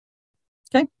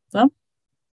 Okay, so,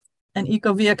 and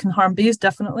ecovia can harm bees,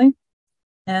 definitely.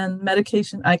 And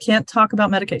medication, I can't talk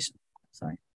about medication,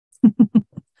 sorry.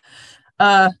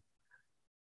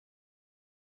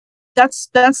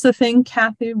 That's the thing,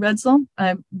 Kathy Redsel.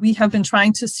 We have been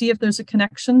trying to see if there's a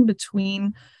connection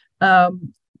between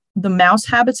the mouse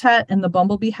habitat and the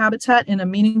bumblebee habitat in a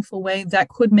meaningful way that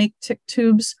could make tick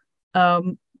tubes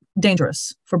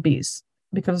dangerous for bees,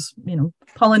 because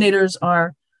pollinators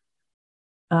are,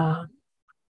 they're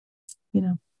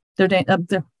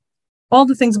all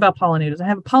the things about pollinators. I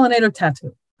have a pollinator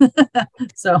tattoo,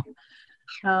 so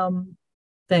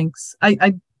thanks.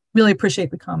 I really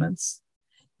appreciate the comments.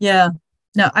 Yeah.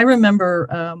 Now I remember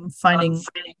finding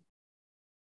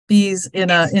bees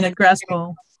in a grass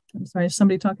bowl. I'm sorry, is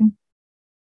somebody talking?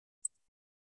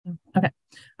 Okay.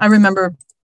 I remember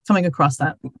coming across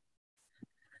that.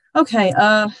 Okay.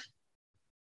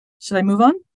 Should I move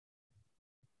on?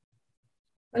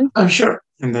 Oh, sure.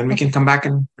 And then we can come back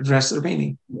and address the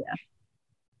remaining. Yeah.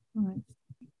 All right.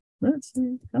 Let's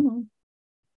see. Come on.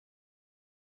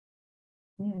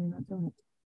 Yeah, you're not doing it.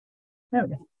 There we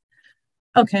go.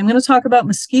 Okay, I'm going to talk about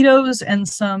mosquitoes and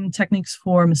some techniques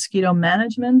for mosquito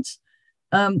management.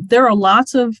 There are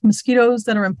lots of mosquitoes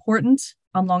that are important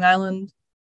on Long Island,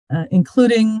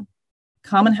 including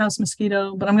common house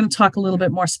mosquito, but I'm going to talk a little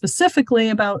bit more specifically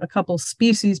about a couple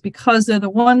species because they're the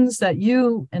ones that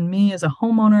you and me as a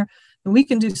homeowner, we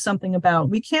can do something about.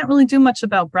 We can't really do much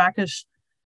about brackish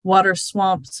water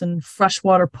swamps and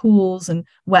freshwater pools and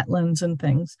wetlands and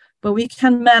things, but we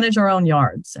can manage our own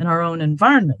yards and our own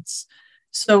environments.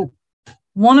 So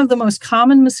one of the most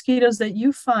common mosquitoes that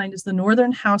you find is the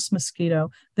northern house mosquito.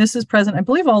 This is present, I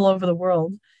believe, all over the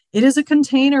world. It is a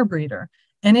container breeder,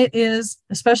 and it is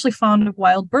especially fond of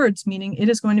wild birds, meaning it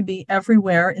is going to be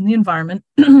everywhere in the environment,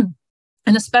 and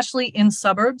especially in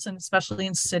suburbs and especially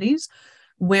in cities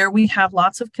where we have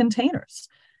lots of containers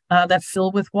that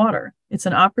fill with water. It's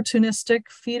an opportunistic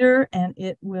feeder, and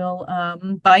it will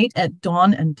bite at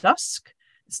dawn and dusk.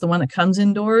 It's the one that comes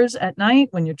indoors at night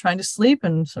when you're trying to sleep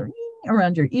and sort of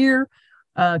around your ear.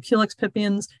 Culex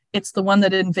pipiens. It's the one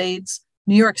that invades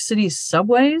New York City's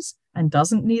subways and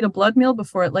doesn't need a blood meal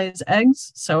before it lays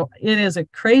eggs. So it is a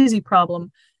crazy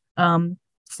problem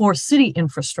for city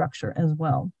infrastructure as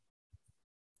well.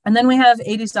 And then we have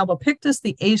Aedes albopictus,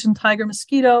 the Asian tiger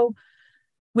mosquito,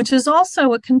 which is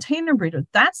also a container breeder.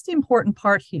 That's the important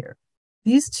part here.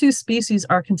 These two species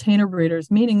are container breeders,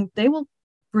 meaning they will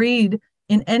breed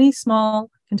in any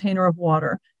small container of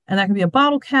water. And that can be a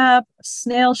bottle cap, a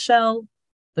snail shell,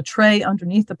 the tray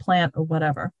underneath the plant, or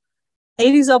whatever.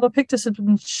 Aedes albopictus has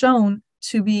been shown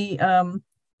to be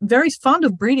very fond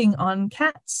of breeding on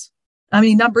cats. I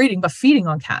mean, not breeding, but feeding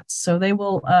on cats. So they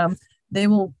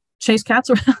will chase cats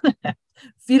around,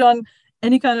 feed on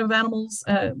any kind of animals,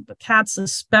 but cats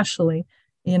especially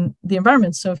in the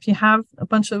environment. So if you have a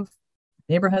bunch of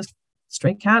neighbor has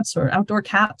stray cats or outdoor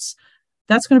cats,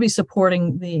 that's going to be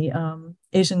supporting the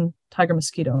Asian tiger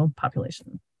mosquito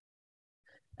population.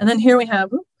 And then here we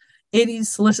have Aedes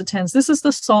sollicitans. This is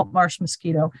the salt marsh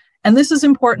mosquito. And this is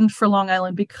important for Long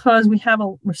Island because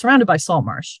we're surrounded by salt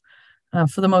marsh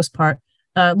for the most part.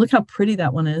 Look how pretty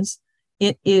that one is.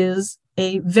 It is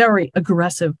a very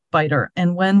aggressive biter.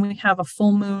 And when we have a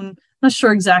full moon, not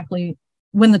sure exactly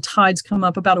when the tides come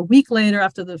up, about a week later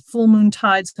after the full moon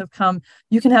tides have come,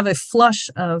 you can have a flush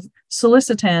of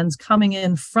sollicitans coming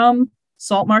in from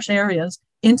salt marsh areas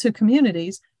into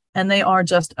communities, and they are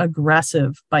just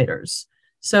aggressive biters.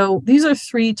 So these are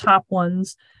three top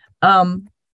ones.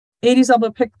 Aedes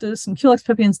albopictus and Culex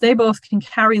pipiens, they both can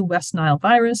carry West Nile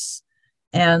virus,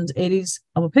 and Aedes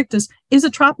albopictus is a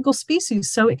tropical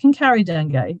species, so it can carry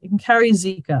dengue, it can carry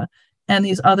Zika, and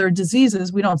these other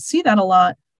diseases. We don't see that a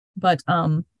lot, but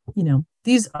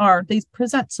they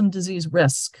present some disease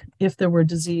risk if there were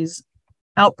disease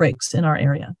outbreaks in our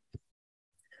area.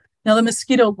 Now, the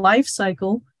mosquito life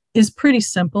cycle is pretty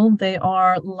simple. They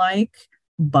are like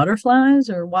butterflies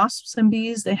or wasps and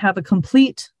bees. They have a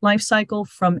complete life cycle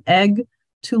from egg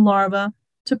to larva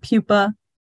to pupa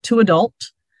to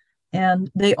adult,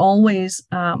 and they always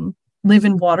live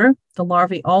in water. The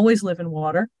larvae always live in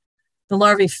water. The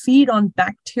larvae feed on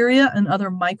bacteria and other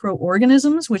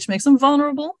microorganisms, which makes them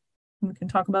vulnerable. We can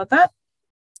talk about that.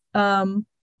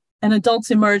 And adults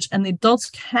emerge, and the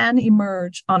adults can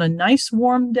emerge on a nice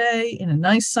warm day in a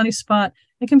nice sunny spot.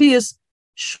 It can be as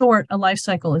short a life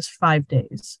cycle as 5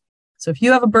 days. So if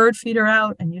you have a bird feeder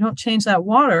out and you don't change that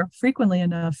water frequently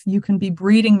enough, you can be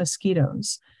breeding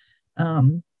mosquitoes.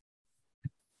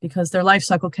 because their life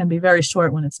cycle can be very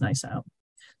short when it's nice out.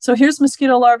 So here's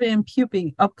mosquito larvae and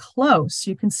pupae up close.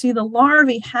 You can see the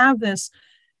larvae have this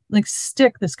like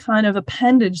stick, this kind of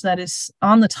appendage that is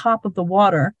on the top of the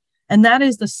water. And that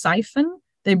is the siphon.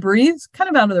 They breathe kind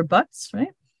of out of their butts,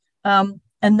 right?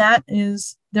 And that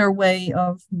is their way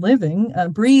of living,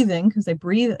 breathing, because they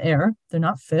breathe air. They're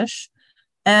not fish.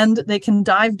 And they can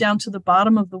dive down to the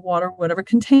bottom of the water, whatever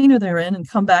container they're in, and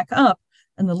come back up.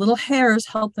 And the little hairs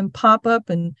help them pop up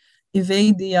and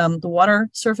evade the water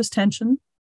surface tension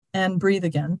and breathe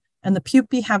again. And the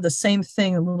pupae have the same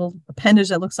thing, a little appendage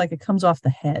that looks like it comes off the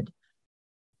head.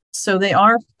 So they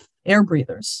are air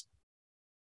breathers.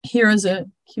 Here is a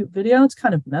cute video. It's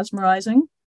kind of mesmerizing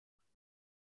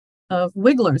of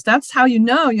wigglers. That's how you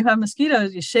know you have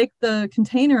mosquitoes. You shake the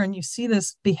container and you see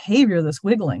this behavior, this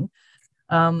wiggling.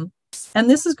 And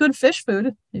this is good fish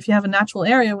food if you have a natural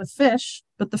area with fish.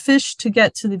 But the fish, to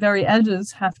get to the very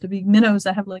edges, have to be minnows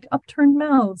that have like upturned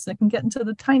mouths that can get into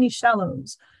the tiny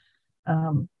shallows.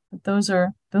 But those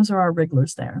are our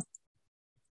wrigglers there.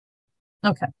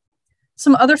 Okay.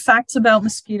 Some other facts about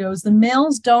mosquitoes. The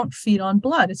males don't feed on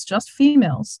blood. It's just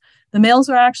females. The males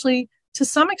are actually, to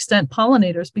some extent,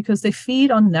 pollinators because they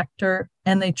feed on nectar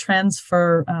and they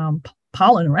transfer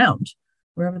pollen around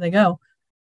wherever they go.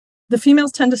 The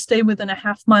females tend to stay within a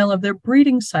half mile of their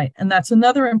breeding site. And that's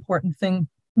another important thing,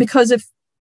 because if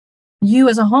you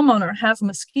as a homeowner have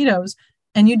mosquitoes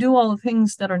and you do all the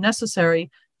things that are necessary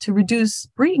to reduce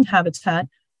breeding habitat,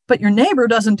 but your neighbor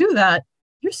doesn't do that,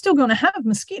 you're still going to have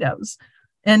mosquitoes.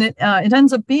 And it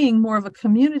ends up being more of a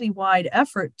community-wide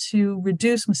effort to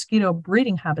reduce mosquito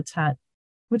breeding habitat,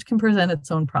 which can present its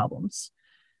own problems.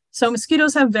 So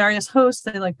mosquitoes have various hosts.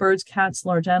 They like birds, cats,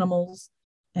 large animals,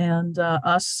 and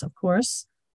us, of course.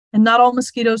 And not all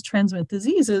mosquitoes transmit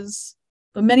diseases,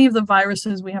 but many of the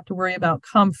viruses we have to worry about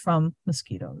come from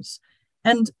mosquitoes.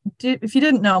 And if you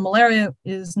didn't know, malaria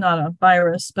is not a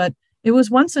virus, but it was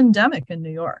once endemic in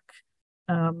New York.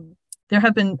 There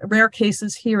have been rare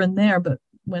cases here and there, but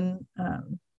when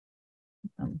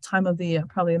time of the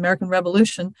probably American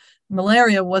Revolution,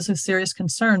 malaria was a serious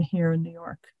concern here in New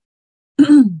York.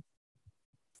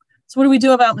 So what do we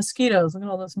do about mosquitoes? Look at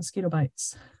all those mosquito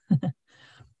bites.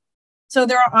 So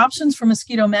there are options for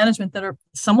mosquito management that are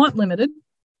somewhat limited.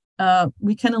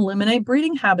 We can eliminate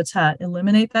breeding habitat,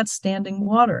 eliminate that standing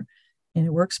water, and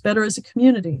it works better as a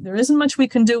community. There isn't much we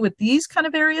can do with these kind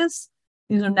of areas.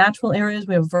 These are natural areas.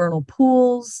 We have vernal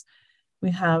pools.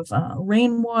 We have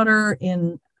rainwater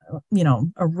in,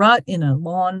 a rut in a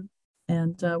lawn.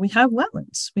 And we have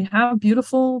wetlands. We have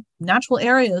beautiful natural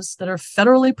areas that are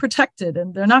federally protected,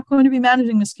 and they're not going to be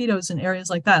managing mosquitoes in areas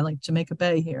like that, like Jamaica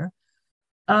Bay here.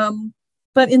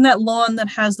 But in that lawn that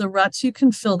has the ruts, you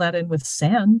can fill that in with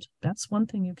sand. That's one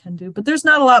thing you can do. But there's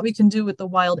not a lot we can do with the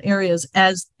wild areas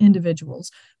as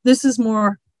individuals. This is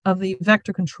more of the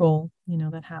vector control,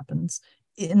 that happens.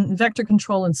 In vector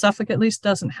control in Suffolk, at least,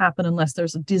 doesn't happen unless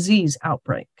there's a disease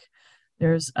outbreak.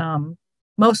 There's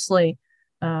mostly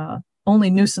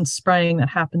only nuisance spraying that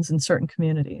happens in certain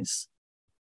communities.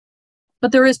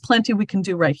 But there is plenty we can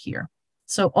do right here.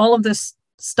 So all this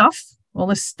stuff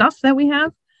that we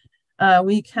have,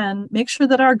 we can make sure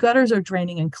that our gutters are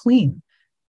draining and clean.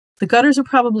 The gutters are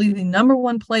probably the number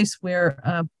one place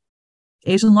where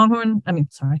Asian longhorn, I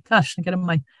get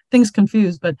my things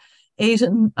confused, but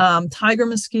Asian tiger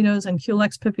mosquitoes and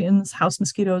Culex pipiens, house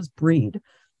mosquitoes breed.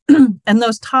 And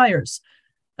those tires,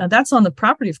 that's on the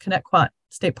property of Connecticut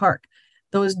State Park.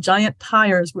 Those giant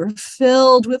tires were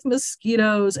filled with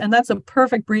mosquitoes, and that's a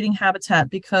perfect breeding habitat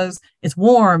because it's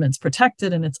warm, it's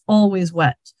protected, and it's always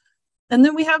wet. And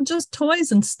then we have just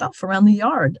toys and stuff around the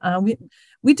yard. I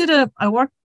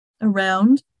walked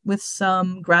around with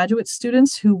some graduate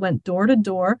students who went door to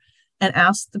door and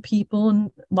asked the people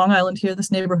in Long Island here,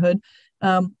 this neighborhood,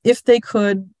 if they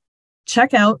could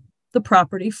check out the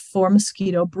property for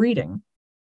mosquito breeding.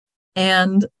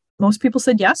 And most people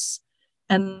said yes.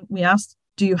 And we asked,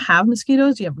 do you have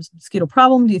mosquitoes? Do you have a mosquito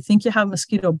problem? Do you think you have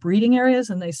mosquito breeding areas?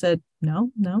 And they said, no,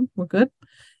 we're good.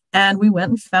 And we went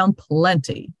and found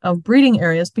plenty of breeding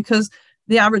areas because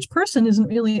the average person isn't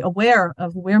really aware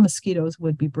of where mosquitoes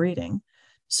would be breeding.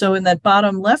 So in that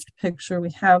bottom left picture,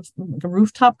 we have a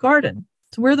rooftop garden.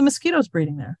 So where are the mosquitoes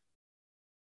breeding there?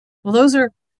 Well, those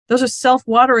are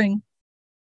self-watering,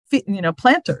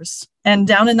 planters. And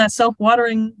down in that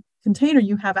self-watering container,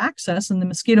 you have access, and the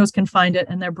mosquitoes can find it,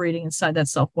 and they're breeding inside that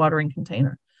self-watering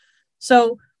container.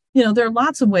 So, there are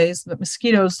lots of ways that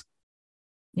mosquitoes,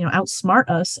 outsmart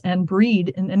us and breed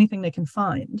in anything they can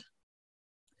find.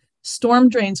 Storm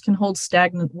drains can hold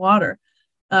stagnant water.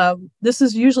 This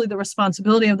is usually the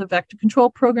responsibility of the vector control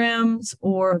programs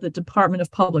or the Department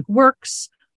of Public Works.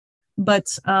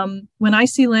 But when I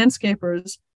see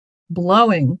landscapers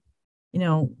blowing,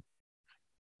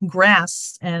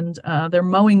 grass and their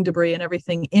mowing debris and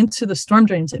everything into the storm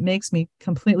drains, it makes me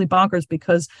completely bonkers,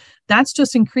 because that's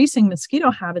just increasing mosquito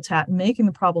habitat and making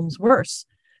the problems worse.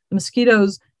 The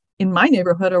mosquitoes in my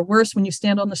neighborhood are worse when you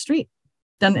stand on the street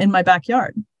than in my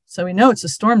backyard. So we know it's the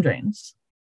storm drains.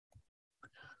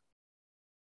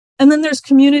 And then there's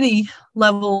community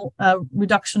level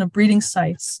reduction of breeding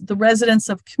sites. The residents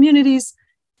of communities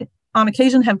on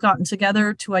occasion have gotten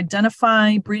together to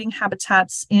identify breeding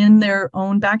habitats in their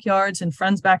own backyards and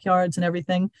friends' backyards and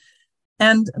everything.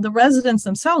 And the residents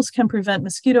themselves can prevent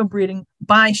mosquito breeding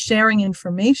by sharing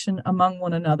information among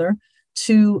one another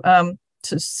to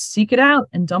seek it out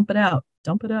and dump it out.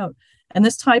 And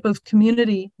this type of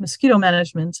community mosquito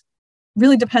management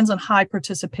really depends on high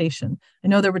participation. I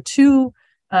know there were two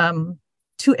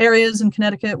areas in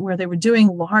Connecticut where they were doing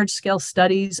large-scale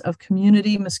studies of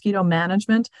community mosquito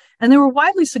management, and they were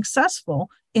widely successful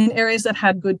in areas that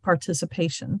had good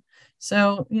participation.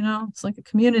 So, it's like a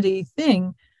community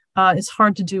thing. It's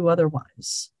hard to do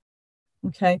otherwise.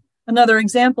 Okay. Another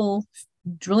example,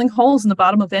 drilling holes in the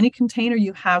bottom of any container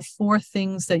you have for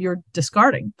things that you're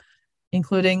discarding,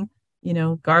 including,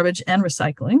 garbage and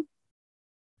recycling.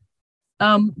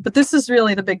 But this is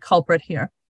really the big culprit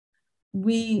here.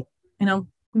 We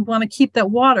want to keep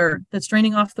that water that's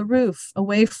draining off the roof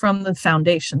away from the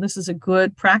foundation. This is a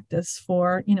good practice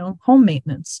for, home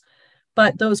maintenance.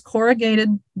 But those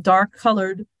corrugated, dark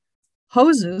colored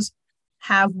hoses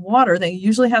have water. They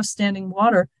usually have standing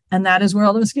water, and that is where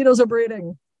all the mosquitoes are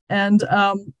breeding. And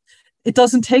it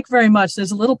doesn't take very much.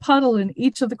 There's a little puddle in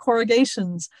each of the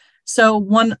corrugations. So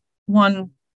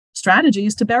one strategy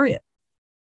is to bury it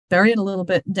a little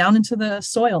bit down into the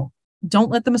soil.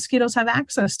 Don't let the mosquitoes have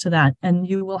access to that, and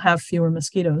you will have fewer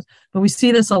mosquitoes. But we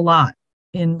see this a lot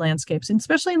in landscapes, and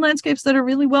especially in landscapes that are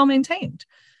really well maintained,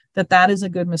 that is a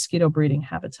good mosquito breeding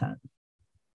habitat.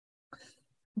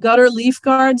 Gutter leaf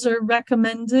guards are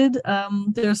recommended.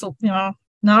 There's, not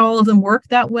all of them work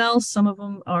that well. Some of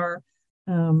them are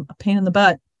a pain in the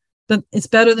butt, but it's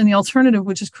better than the alternative,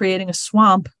 which is creating a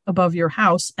swamp above your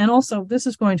house. And also, this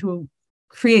is going to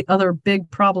create other big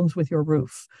problems with your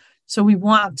roof. So we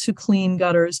want to clean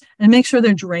gutters and make sure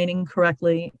they're draining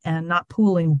correctly and not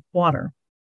pooling water.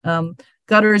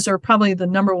 Gutters are probably the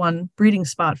number one breeding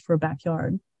spot for a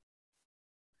backyard.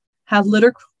 Have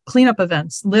litter cleanup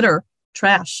events. Litter,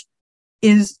 trash,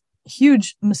 is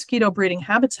huge mosquito breeding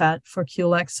habitat for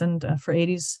Culex and for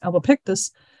Aedes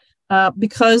albopictus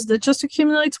because it just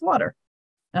accumulates water.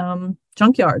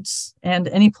 Junkyards and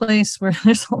any place where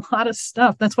there's a lot of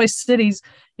stuff. That's why cities,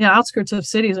 outskirts of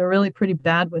cities are really pretty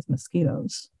bad with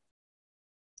mosquitoes.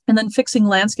 And then fixing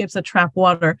landscapes that trap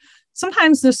water.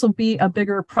 Sometimes this will be a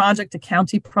bigger project, a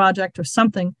county project or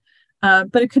something,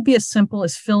 but it could be as simple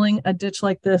as filling a ditch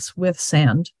like this with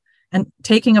sand and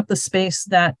taking up the space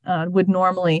that would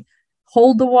normally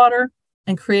hold the water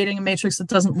and creating a matrix that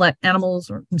doesn't let animals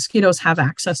or mosquitoes have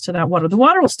access to that water. The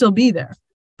water will still be there,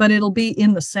 but it'll be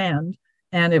in the sand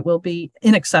and it will be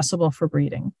inaccessible for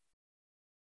breeding.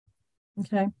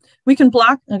 Okay,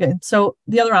 so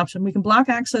the other option, we can block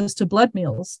access to blood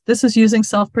meals. This is using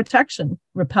self-protection,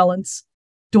 repellents,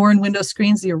 door and window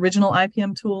screens, the original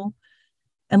IPM tool,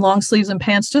 and long sleeves and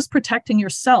pants, just protecting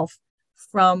yourself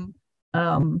from,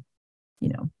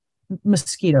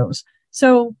 mosquitoes.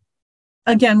 So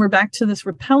again, we're back to this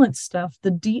repellent stuff,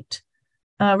 the DEET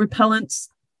repellents.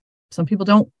 Some people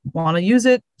don't want to use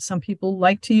it. Some people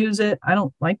like to use it. I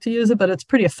don't like to use it, but it's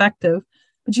pretty effective.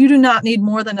 But you do not need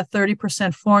more than a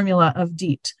 30% formula of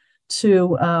DEET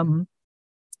to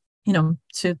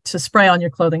spray on your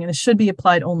clothing. And it should be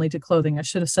applied only to clothing. I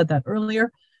should have said that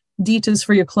earlier. DEET is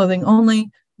for your clothing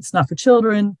only. It's not for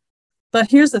children. But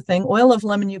here's the thing. Oil of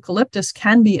lemon eucalyptus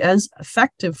can be as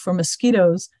effective for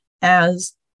mosquitoes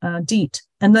as DEET.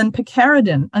 And then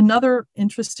picaridin, another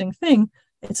interesting thing.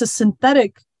 It's a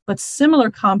synthetic but similar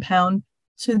compound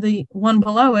to the one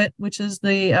below it, which is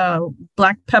the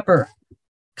black pepper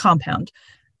compound.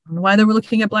 I don't know why they were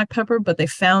looking at black pepper, but they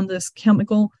found this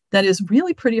chemical that is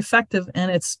really pretty effective and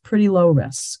it's pretty low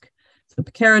risk. So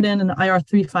picaridin and IR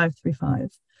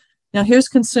 3535. Now here's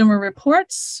Consumer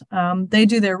Reports. They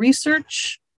do their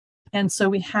research. And so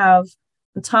we have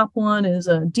the top one is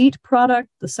a DEET product.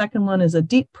 The second one is a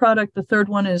DEET product. The third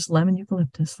one is lemon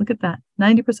eucalyptus. Look at that,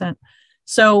 90%.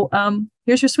 So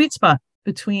here's your sweet spot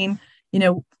between,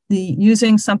 the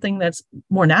using something that's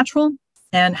more natural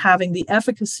and having the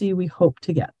efficacy we hope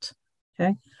to get.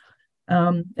 Okay.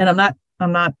 And I'm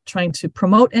I'm not trying to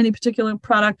promote any particular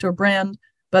product or brand,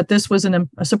 but this was a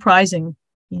surprising,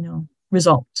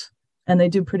 result. And they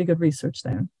do pretty good research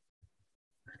there.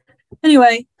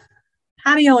 Anyway,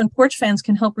 patio and porch fans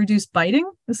can help reduce biting.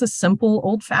 This is a simple,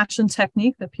 old-fashioned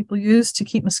technique that people use to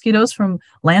keep mosquitoes from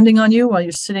landing on you while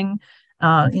you're sitting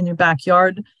in your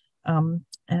backyard.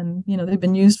 And they've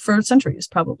been used for centuries,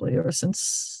 probably, or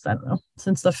since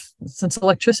since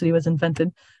electricity was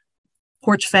invented.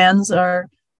 Porch fans are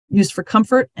used for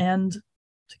comfort and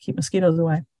to keep mosquitoes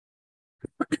away.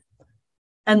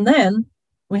 And then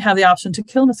we have the option to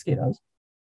kill mosquitoes,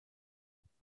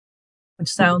 which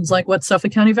sounds like what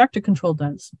Suffolk County Vector Control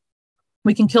does.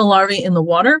 We can kill larvae in the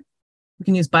water. We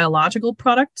can use biological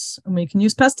products, and we can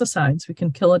use pesticides. We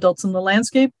can kill adults in the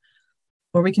landscape,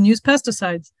 or we can use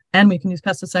pesticides, and we can use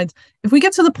pesticides. If we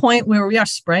get to the point where we are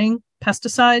spraying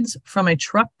pesticides from a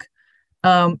truck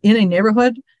in a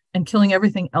neighborhood and killing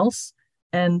everything else,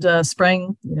 and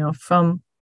spraying, from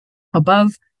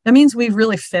above, that means we've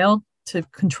really failed to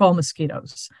control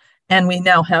mosquitoes, and we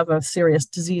now have a serious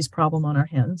disease problem on our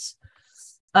hands.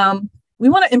 We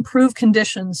want to improve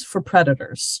conditions for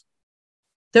predators.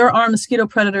 There are mosquito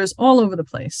predators all over the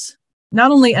place.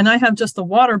 Not only, and I have just the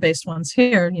water-based ones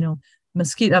here,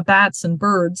 mosquito bats and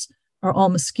birds are all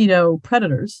mosquito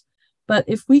predators. But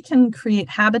if we can create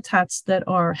habitats that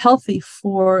are healthy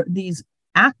for these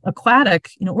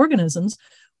aquatic, organisms,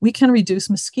 we can reduce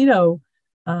mosquito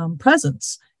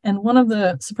presence. And one of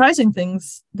the surprising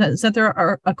things is that there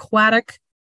are aquatic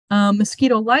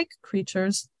mosquito-like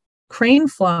creatures. Crane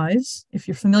flies. If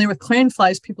you're familiar with crane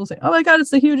flies, people say, "Oh my God, it's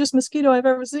the hugest mosquito I've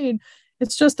ever seen."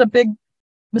 It's just a big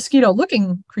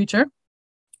mosquito-looking creature.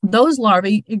 Those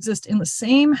larvae exist in the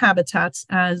same habitats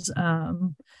as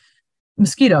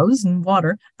mosquitoes in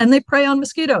water, and they prey on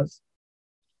mosquitoes.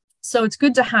 So it's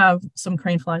good to have some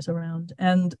crane flies around,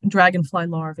 and dragonfly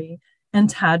larvae, and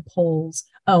tadpoles.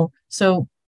 Oh, so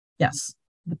yes,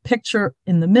 the picture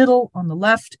in the middle on the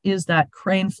left is that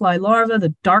crane fly larva,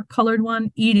 the dark colored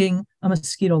one, eating a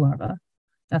mosquito larva.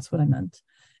 That's what I meant.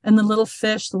 And the little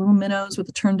fish, the little minnows with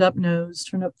the turned up nose,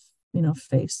 turned up,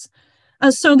 face.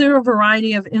 So there are a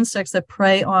variety of insects that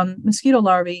prey on mosquito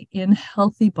larvae in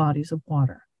healthy bodies of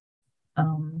water.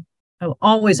 I will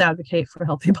always advocate for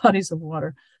healthy bodies of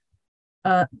water.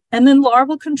 And then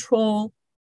larval control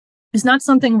is not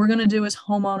something we're going to do as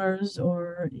homeowners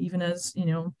or even as,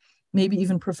 maybe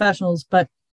even professionals, but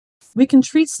we can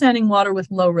treat standing water with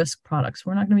low-risk products.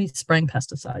 We're not going to be spraying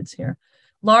pesticides here.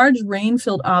 Large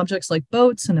rain-filled objects like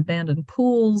boats and abandoned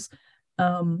pools,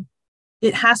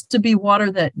 it has to be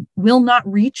water that will not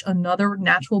reach another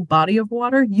natural body of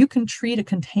water. You can treat a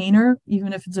container,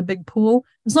 even if it's a big pool,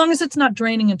 as long as it's not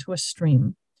draining into a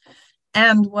stream.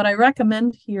 And what I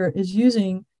recommend here is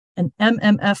using an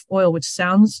MMF oil, which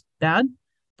sounds bad,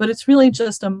 but it's really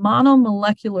just a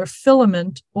monomolecular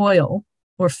filament oil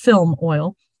or film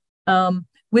oil,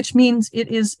 which means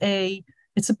it's a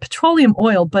petroleum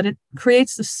oil, but it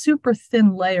creates the super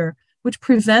thin layer, which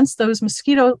prevents those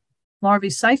mosquito larvae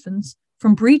siphons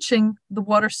from breaching the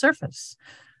water surface.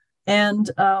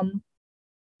 And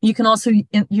you can also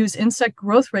use insect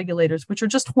growth regulators, which are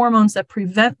just hormones that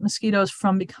prevent mosquitoes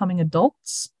from becoming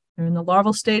adults. They're in the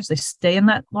larval stage. They stay in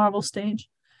that larval stage.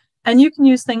 And you can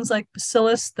use things like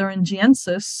Bacillus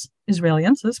thuringiensis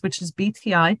israeliensis, which is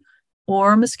BTI,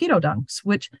 or mosquito dunks,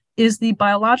 which is the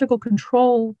biological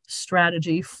control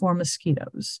strategy for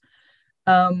mosquitoes.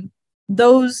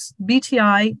 Those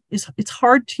BTI, it's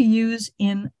hard to use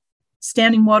in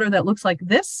standing water that looks like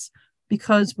this,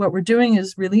 because what we're doing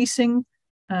is releasing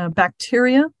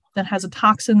bacteria that has a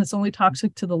toxin that's only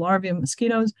toxic to the larvae of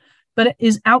mosquitoes, but it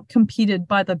is outcompeted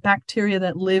by the bacteria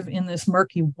that live in this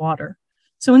murky water.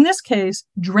 So in this case,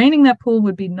 draining that pool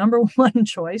would be number one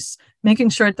choice, making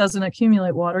sure it doesn't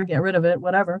accumulate water, get rid of it,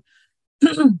 whatever,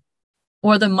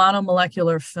 or the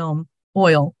monomolecular film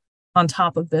oil on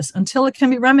top of this until it can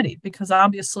be remedied, because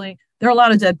obviously there are a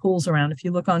lot of dead pools around. If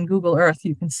you look on Google Earth,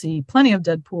 you can see plenty of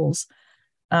dead pools,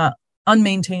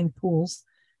 unmaintained pools.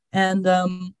 And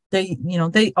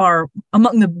they are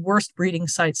among the worst breeding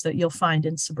sites that you'll find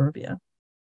in suburbia.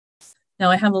 Now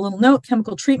I have a little note: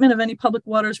 chemical treatment of any public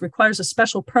waters requires a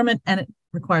special permit, and it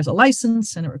requires a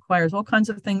license, and it requires all kinds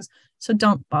of things. So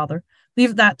don't bother.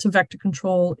 Leave that to vector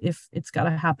control if it's got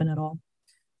to happen at all.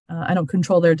 I don't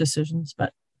control their decisions,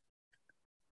 but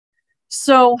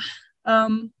so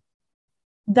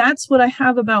that's what I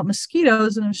have about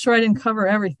mosquitoes, and I'm sure I didn't cover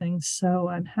everything. So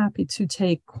I'm happy to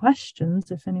take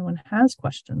questions if anyone has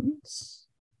questions.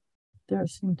 There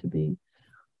seem to be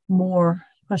more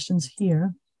questions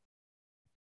here.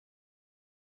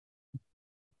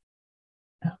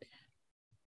 Okay.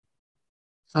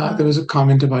 There was a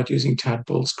comment about using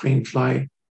tadpoles, crane-fly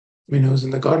minnows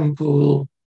in the garden pool.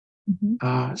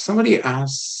 Somebody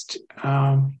asked,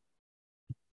 how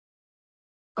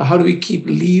do we keep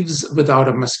leaves without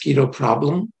a mosquito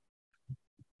problem?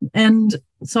 And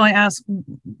so I asked,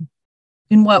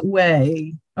 in what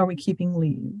way are we keeping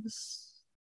leaves?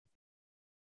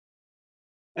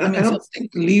 I don't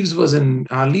think leaves was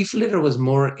leaf litter was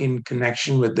more in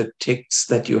connection with the ticks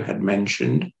that you had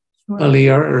mentioned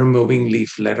earlier, removing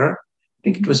leaf litter. I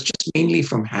think it was just mainly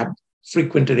from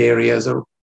frequented areas or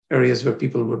areas where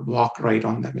people would walk right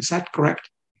on them. Is that correct?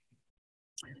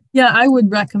 Yeah, I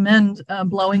would recommend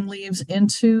blowing leaves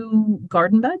into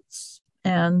garden beds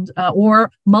and or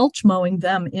mulch mowing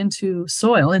them into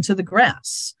soil, into the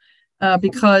grass.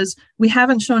 Because we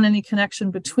haven't shown any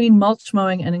connection between mulch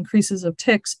mowing and increases of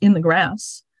ticks in the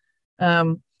grass.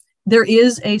 There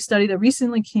is a study that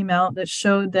recently came out that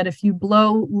showed that if you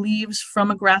blow leaves from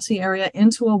a grassy area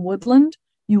into a woodland,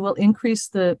 you will increase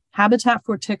the habitat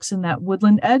for ticks in that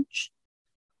woodland edge.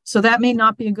 So that may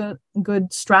not be a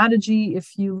good strategy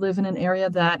if you live in an area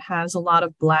that has a lot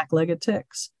of black-legged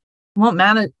ticks. It won't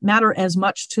matter as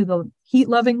much to the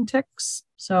heat-loving ticks.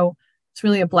 So it's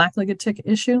really a black-legged tick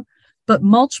issue. But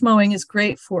mulch mowing is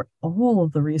great for all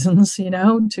of the reasons,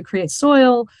 to create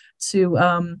soil,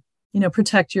 to,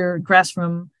 protect your grass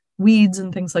from weeds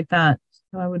and things like that.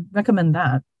 So I would recommend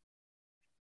that.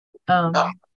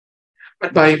 But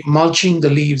by mulching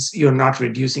the leaves, you're not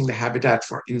reducing the habitat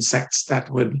for insects that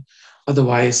would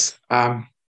otherwise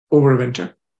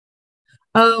overwinter.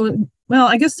 Oh, well,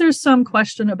 I guess there's some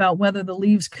question about whether the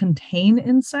leaves contain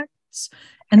insects.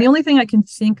 And the only thing I can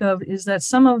think of is that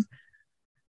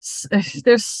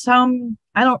there's some,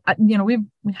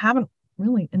 we haven't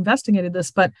really investigated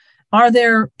this, but are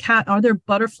there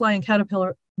butterfly and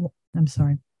caterpillar,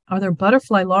 are there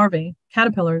butterfly larvae,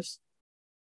 caterpillars,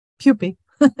 pupae?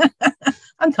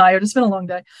 I'm tired, it's been a long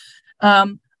day.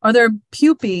 Are there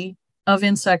pupae of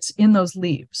insects in those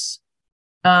leaves?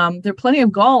 There are plenty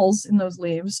of galls in those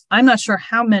leaves. I'm not sure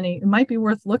how many. It might be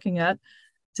worth looking at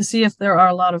to see if there are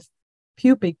a lot of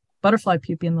pupae, butterfly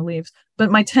pupae in the leaves.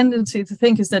 But my tendency to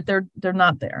think is that they're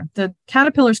not there. The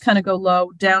caterpillars kind of go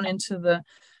low down into the,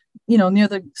 near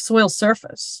the soil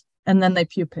surface, and then they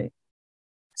pupate.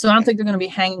 So I don't think they're going to be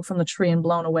hanging from the tree and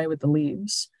blown away with the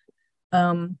leaves.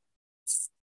 But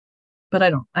I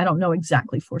don't know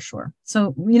exactly for sure.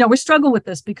 So, we struggle with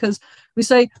this because we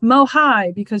say mow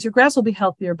high because your grass will be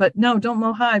healthier, but no, don't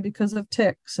mow high because of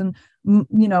ticks, and,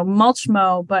 mulch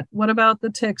mow. But what about the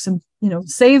ticks? And,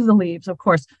 save the leaves, of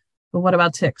course. But what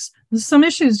about ticks? There's some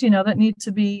issues, that need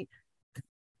to be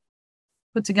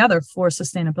put together for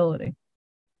sustainability.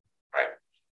 Right.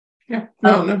 Yeah.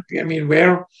 No. I mean,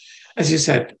 as you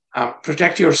said,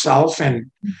 protect yourself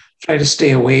and try to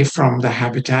stay away from the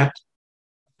habitat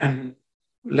and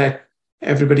let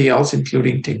everybody else,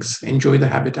 including ticks, enjoy the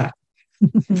habitat.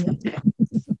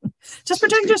 Just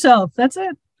protect yourself. That's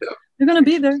it. They're going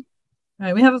to be there. All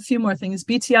right, we have a few more things.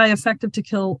 BTI effective to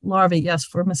kill larvae? Yes,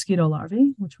 for mosquito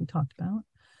larvae, which we talked about.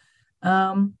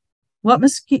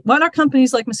 What are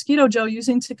companies like Mosquito, Joe,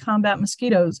 using to combat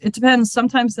mosquitoes? It depends.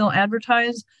 Sometimes they'll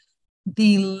advertise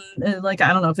I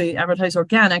don't know if they advertise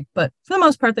organic, but for the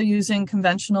most part, they're using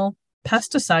conventional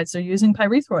pesticides. They're using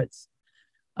pyrethroids,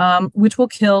 which will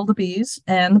kill the bees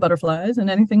and the butterflies and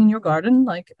anything in your garden.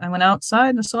 Like I went outside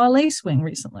and I saw a lacewing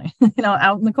recently,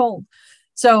 out in the cold.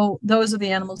 So those are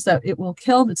the animals that it will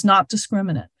kill. It's not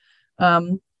discriminate.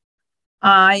 I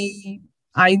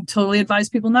totally advise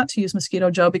people not to use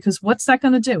Mosquito, Joe, because what's that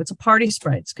going to do? It's a party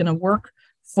spray. It's going to work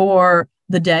for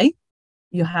the day.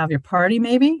 You have your party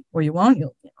maybe, or you won't.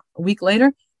 A week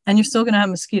later, and you're still going to have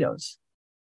mosquitoes.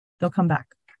 They'll come back.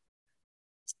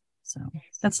 So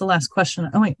that's the last question.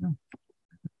 Oh, wait, no.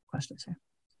 Questions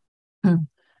here.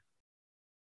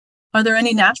 Are there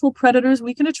any natural predators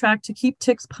we can attract to keep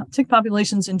tick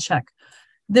populations in check?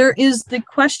 There is the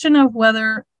question of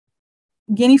whether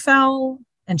guinea fowl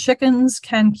and chickens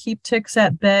can keep ticks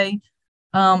at bay.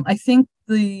 I think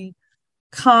the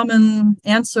common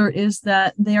answer is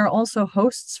that they are also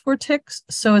hosts for ticks.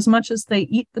 So as much as they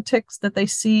eat the ticks that they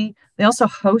see, they also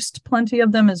host plenty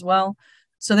of them as well.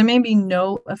 So there may be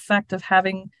no effect of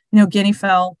having, guinea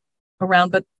fowl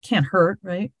around, but can't hurt,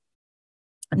 right?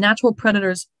 Natural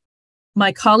predators.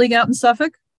 My colleague out in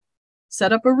Suffolk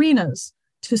set up arenas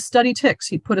to study ticks.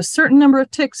 He put a certain number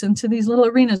of ticks into these little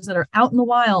arenas that are out in the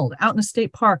wild, out in a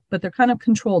state park, but they're kind of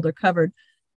controlled, they're covered.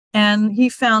 And he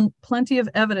found plenty of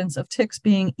evidence of ticks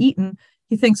being eaten,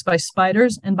 he thinks, by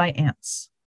spiders and by ants.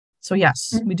 So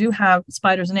yes, we do have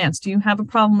spiders and ants. Do you have a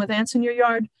problem with ants in your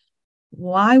yard?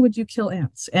 Why would you kill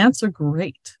ants? Ants are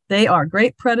great. They are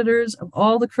great predators of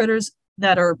all the critters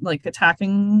that are like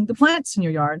attacking the plants in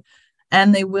your yard,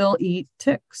 and they will eat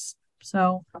ticks.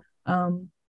 So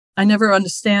I never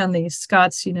understand these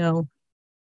Scots, the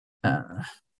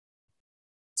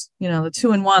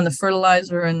 2-in-1, the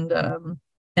fertilizer and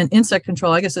insect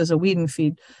control. I guess as a weed and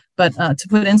feed, but to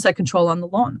put insect control on the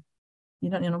lawn. We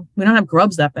don't have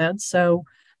grubs that bad, so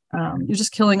you're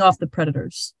just killing off the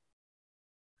predators.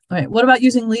 All right. What about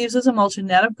using leaves as a mulch in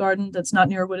native garden that's not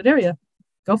near a wooded area?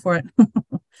 Go for it.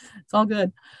 It's all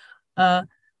good. Are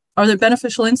there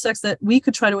beneficial insects that we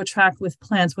could try to attract with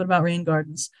plants? What about rain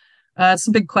gardens? It's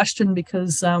a big question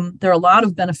because there are a lot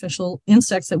of beneficial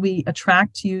insects that we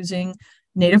attract using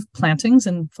native plantings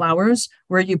and flowers.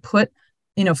 Where you put,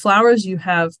 flowers, you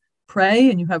have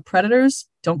prey and you have predators.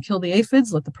 Don't kill the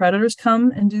aphids. Let the predators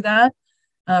come and do that.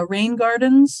 Rain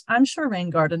gardens. I'm sure rain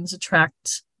gardens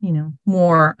attract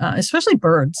more, especially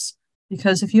birds,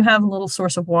 because if you have a little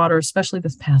source of water, especially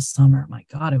this past summer, my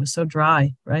God, it was so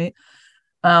dry, right?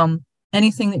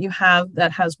 Anything that you have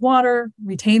that has water,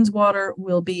 retains water,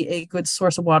 will be a good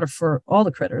source of water for all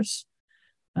the critters.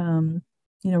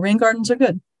 Rain gardens are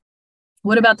good.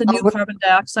 What about the new carbon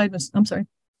dioxide? I'm sorry.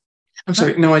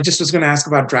 No, I just was going to ask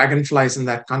about dragonflies in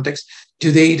that context.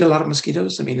 Do they eat a lot of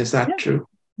mosquitoes? I mean, is that true?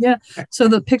 Yeah. So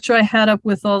the picture I had up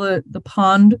with all the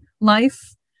pond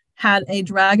life had a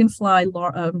dragonfly.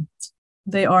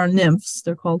 They are nymphs,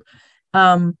 they're called.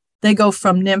 They go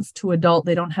from nymph to adult.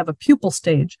 They don't have a pupal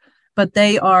stage, but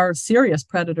they are serious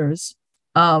predators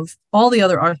of all the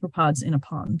other arthropods in a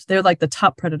pond. They're like the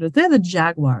top predators. They're the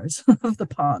jaguars of the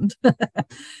pond.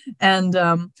 And,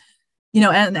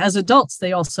 and as adults,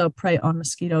 they also prey on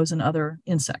mosquitoes and other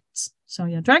insects. So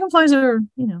yeah, dragonflies are,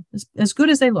 as good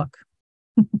as they look.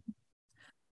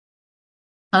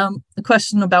 The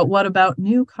question about what about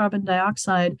new carbon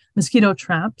dioxide mosquito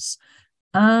traps?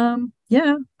 I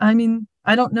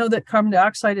don't know that carbon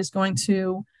dioxide is going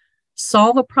to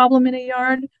solve a problem in a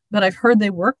yard, but I've heard they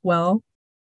work well.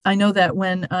 I know that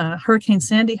when Hurricane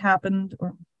Sandy happened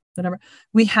or whatever,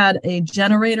 we had a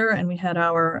generator and we had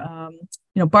our,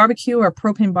 barbecue, our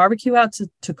propane barbecue out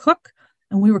to cook,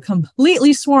 and we were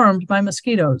completely swarmed by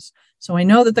mosquitoes. So I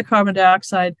know that the carbon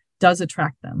dioxide does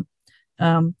attract them.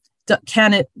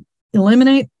 Can it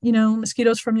eliminate,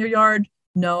 mosquitoes from your yard?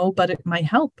 No, but it might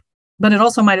help. But it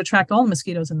also might attract all the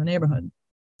mosquitoes in the neighborhood.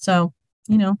 So,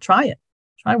 try it.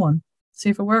 Try one. See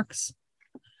if it works.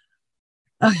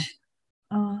 Okay.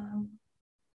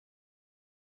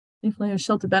 Leaf layer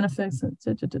shelter benefits.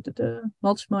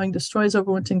 Mulch mowing destroys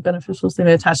overwintering beneficials. They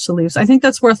may attach to leaves. I think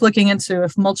that's worth looking into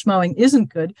if mulch mowing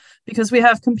isn't good, because we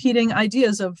have competing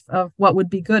ideas of what would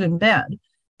be good and bad.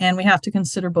 And we have to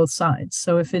consider both sides.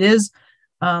 So if it is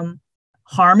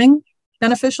harming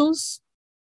beneficials,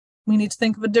 we need to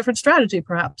think of a different strategy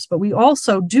perhaps. But we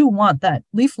also do want that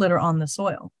leaf litter on the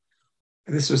soil.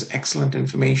 This was excellent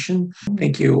information.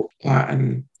 Thank you.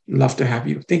 And love to have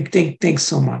you. Thanks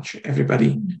so much,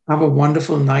 everybody. Have a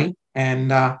wonderful night.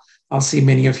 And I'll see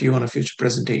many of you on a future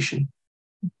presentation.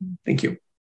 Thank you.